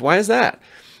saved. Why is that?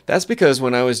 That's because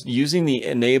when I was using the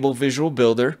Enable Visual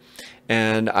Builder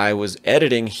and I was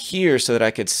editing here so that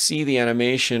I could see the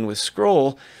animation with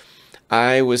scroll,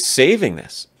 I was saving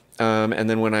this. And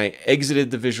then when I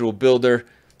exited the Visual Builder,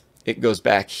 it goes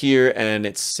back here and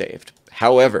it's saved.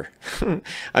 However,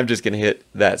 I'm just going to hit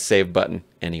that save button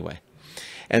anyway.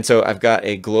 And so I've got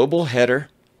a global header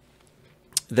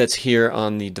that's here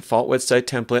on the default website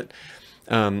template.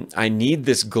 I need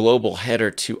this global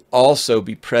header to also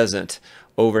be present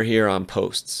over here on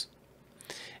posts.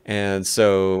 And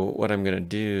so what I'm going to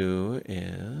do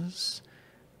is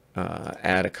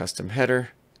add a custom header,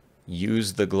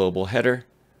 use the global header,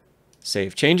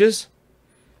 save changes,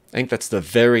 I think that's the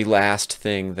very last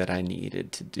thing that I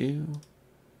needed to do.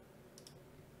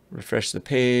 Refresh the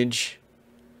page.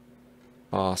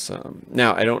 Awesome.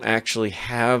 Now, I don't actually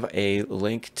have a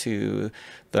link to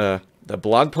the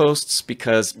blog posts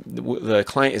because the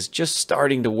client is just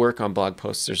starting to work on blog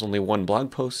posts. There's only one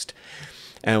blog post,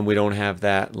 and we don't have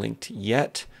that linked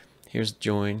yet. Here's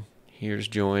join. Here's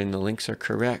join. The links are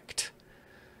correct.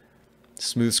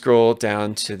 Smooth scroll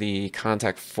down to the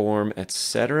contact form,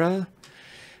 etc.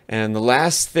 And the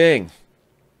last thing.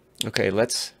 Okay,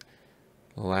 the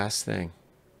last thing.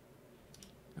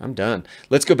 I'm done.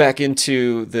 Let's go back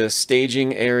into the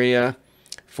staging area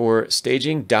for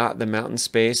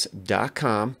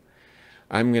staging.themountainspace.com.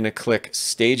 I'm going to click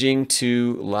staging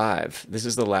to live. This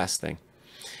is the last thing.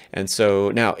 And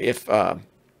so now if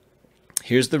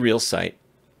here's the real site.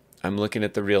 I'm looking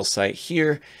at the real site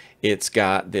here. It's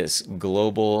got this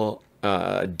global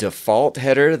default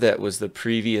header that was the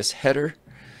previous header.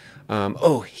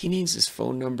 Oh, he needs his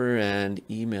phone number and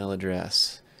email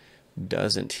address,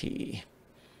 doesn't he?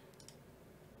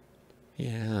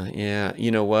 Yeah.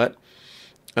 You know what?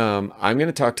 I'm going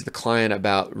to talk to the client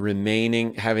about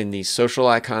having these social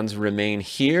icons remain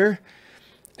here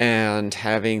and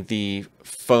having the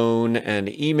phone and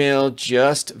email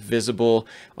just visible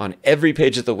on every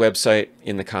page of the website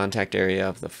in the contact area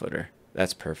of the footer.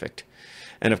 That's perfect.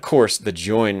 And of course, the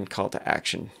join call to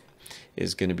action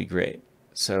is going to be great.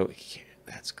 So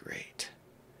that's great.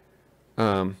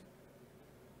 Last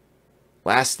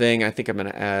thing, I think I'm going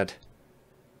to add.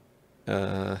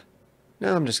 No,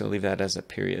 I'm just going to leave that as a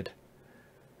period.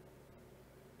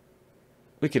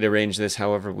 We could arrange this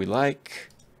however we like.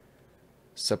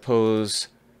 Suppose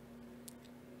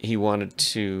he wanted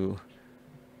to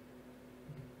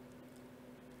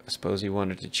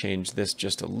change this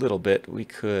just a little bit. We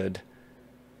could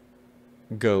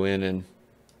go in and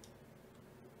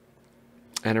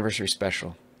anniversary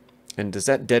special. And does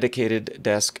that dedicated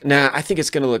desk? Nah, I think it's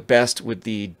going to look best with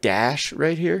the dash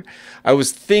right here. I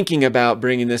was thinking about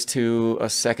bringing this to a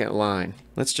second line.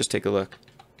 Let's just take a look.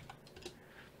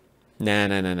 Nah.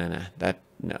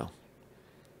 No.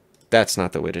 That's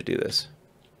not the way to do this.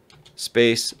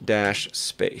 Space dash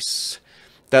space.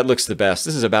 That looks the best.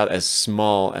 This is about as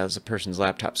small as a person's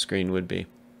laptop screen would be.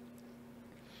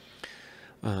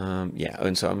 Yeah,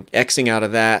 and so I'm Xing out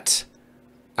of that.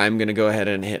 I'm going to go ahead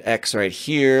and hit X right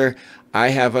here. I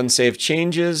have unsaved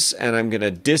changes, and I'm going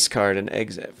to discard and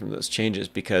exit from those changes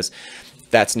because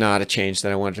that's not a change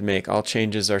that I wanted to make. All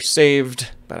changes are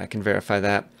saved, but I can verify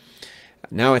that.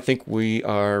 Now I think we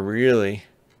are really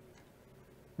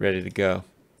ready to go.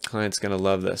 Client's going to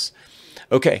love this.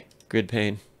 Okay, grid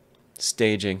pane,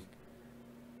 staging.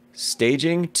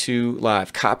 Staging to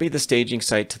live. Copy the staging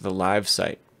site to the live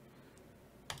site.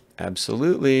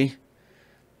 Absolutely.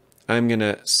 I'm going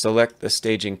to select the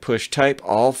staging push type,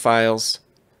 all files,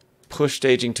 push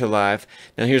staging to live.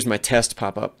 Now here's my test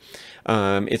pop-up.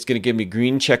 It's going to give me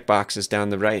green checkboxes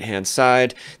down the right-hand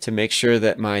side to make sure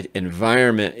that my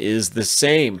environment is the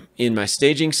same in my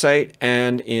staging site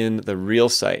and in the real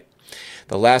site.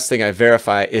 The last thing I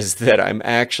verify is that I'm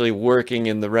actually working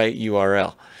in the right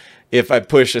URL. If I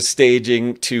push a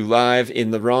staging to live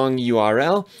in the wrong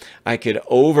URL, I could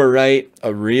overwrite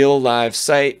a real live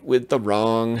site with the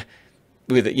wrong,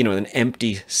 an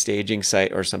empty staging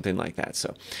site or something like that.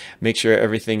 So make sure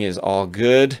everything is all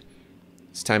good.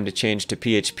 It's time to change to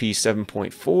PHP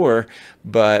 7.4,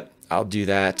 but I'll do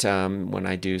that when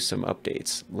I do some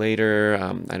updates later.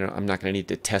 I'm not going to need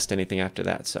to test anything after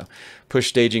that. So push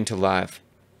staging to live.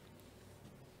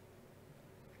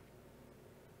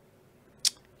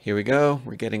 Here we go.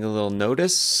 We're getting a little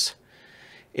notice.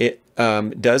 It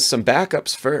does some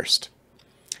backups first.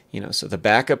 So the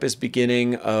backup is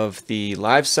beginning of the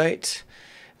live site.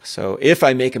 So if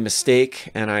I make a mistake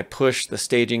and I push the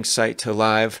staging site to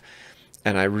live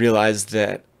and I realize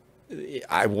that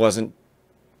I wasn't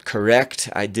correct,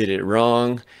 I did it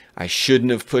wrong, I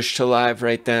shouldn't have pushed to live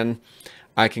right then,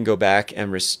 I can go back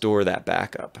and restore that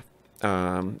backup.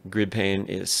 Grid pane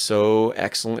is so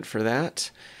excellent for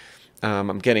that.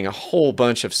 I'm getting a whole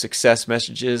bunch of success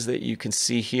messages that you can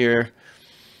see here.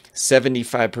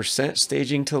 75%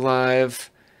 staging to live.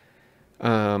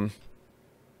 And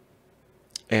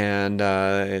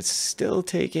it's still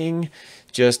taking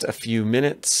just a few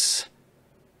minutes.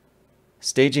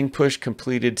 Staging push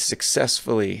completed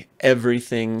successfully.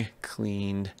 Everything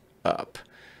cleaned up.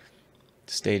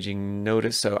 Staging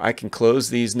notice. So I can close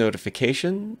these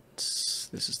notifications.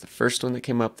 This is the first one that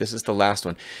came up. This is the last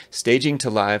one. Staging to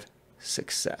live.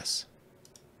 Success.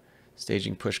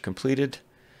 Staging push completed.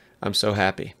 I'm so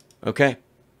happy. Okay.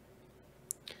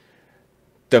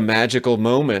 The magical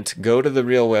moment. Go to the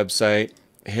real website,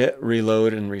 hit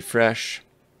reload and refresh.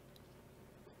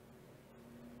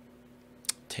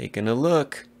 Taking a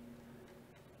look.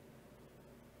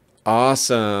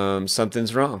 Awesome.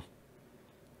 Something's wrong.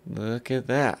 Look at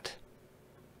that.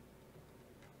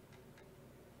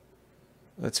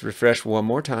 Let's refresh one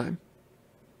more time.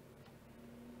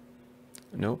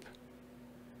 Nope.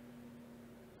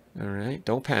 All right,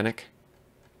 don't panic.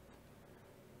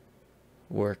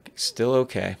 Work still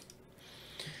okay.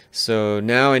 So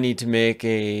now I need to make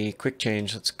a quick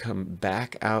change. Let's come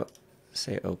back out,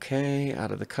 say okay,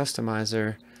 out of the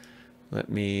customizer. Let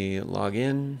me log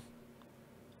in.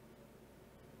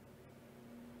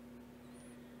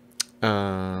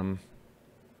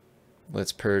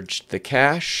 Let's purge the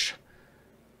cache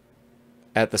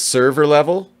at the server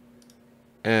level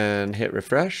and hit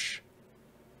refresh.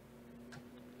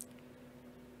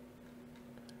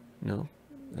 No,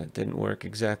 that didn't work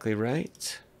exactly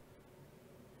right.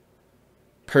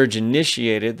 Purge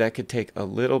initiated, that could take a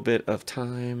little bit of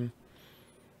time.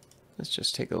 Let's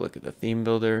just take a look at the theme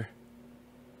builder.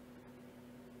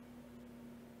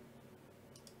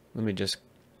 Let me just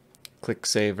click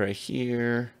save right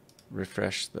here,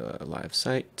 refresh the live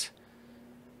site.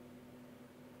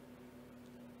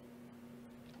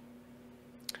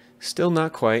 Still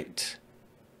not quite.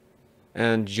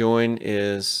 And join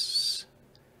is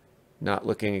not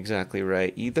looking exactly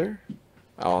right either.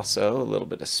 Also, a little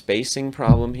bit of spacing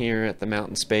problem here at the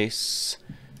mountain space.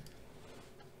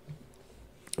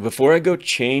 Before I go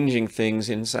changing things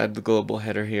inside the global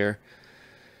header here,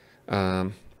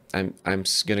 I'm going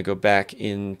to go back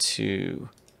into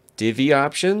Divi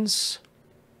options.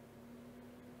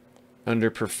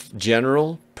 Under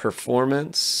general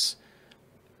performance,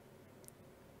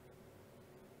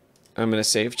 I'm going to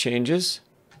save changes.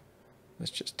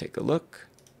 Let's just take a look.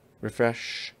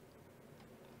 Refresh.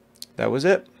 That was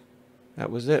it. That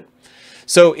was it.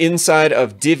 So inside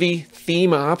of Divi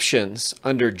Theme options,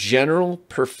 under General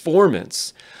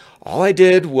Performance, all I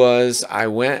did was I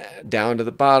went down to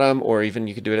the bottom, or even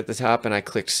you could do it at the top, and I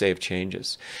clicked Save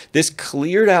Changes. This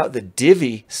cleared out the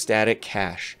Divi static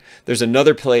cache. There's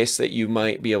another place that you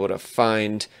might be able to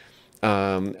find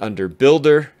under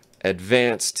Builder,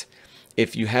 Advanced.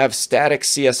 If you have static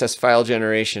CSS file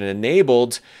generation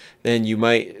enabled, then you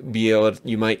might be able to,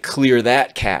 you might clear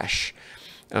that cache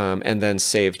and then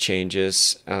save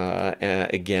changes.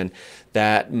 Again,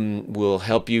 that will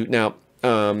help you. Now,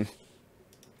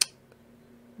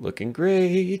 looking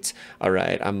great. All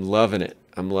right, I'm loving it.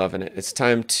 I'm loving it. It's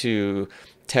time to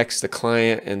text the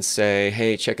client and say,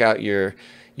 hey, check out your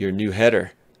new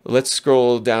header. Let's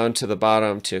scroll down to the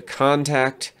bottom to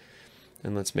contact,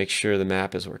 and let's make sure the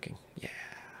map is working. Yeah.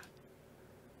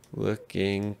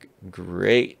 Looking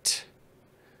great.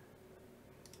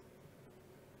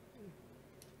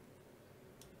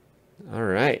 All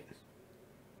right.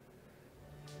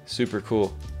 Super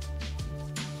cool.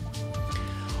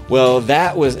 Well,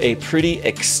 that was a pretty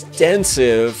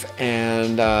extensive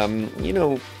and, you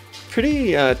know,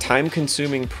 pretty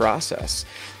time-consuming process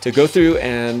to go through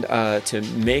and to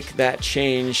make that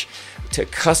change, to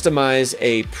customize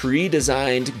a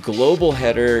pre-designed global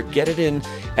header, get it in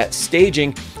at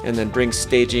staging, and then bring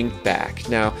staging back.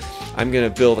 Now, I'm going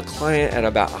to bill the client at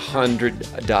about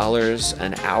 $100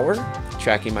 an hour,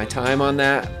 tracking my time on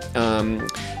that.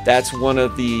 That's one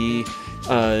of the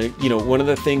you know, one of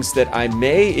the things that I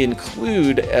may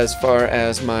include as far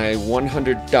as my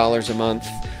 $100 a month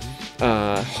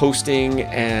hosting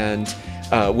and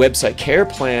website care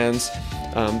plans.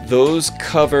 Those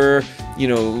cover, you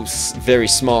know, very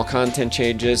small content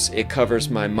changes. It covers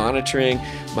my monitoring,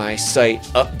 my site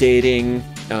updating,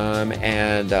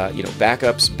 and you know,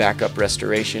 backups, backup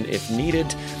restoration if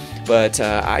needed. But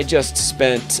I just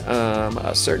spent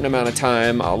a certain amount of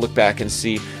time. I'll look back and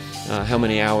see how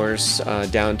many hours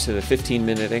down to the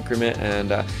 15-minute increment,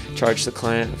 and charge the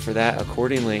client for that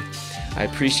accordingly. I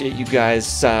appreciate you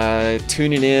guys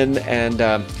tuning in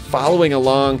and following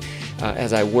along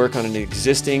as I work on an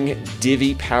existing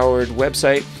Divi-powered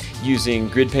website using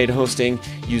grid-paid hosting,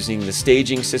 using the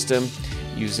staging system,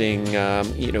 using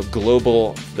you know,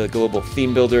 the global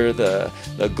theme builder, the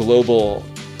global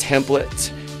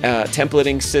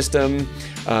templating system,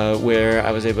 where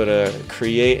I was able to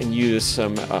create and use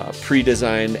some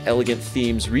pre-designed elegant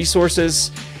themes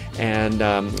resources. And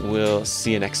we'll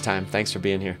see you next time. Thanks for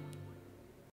being here.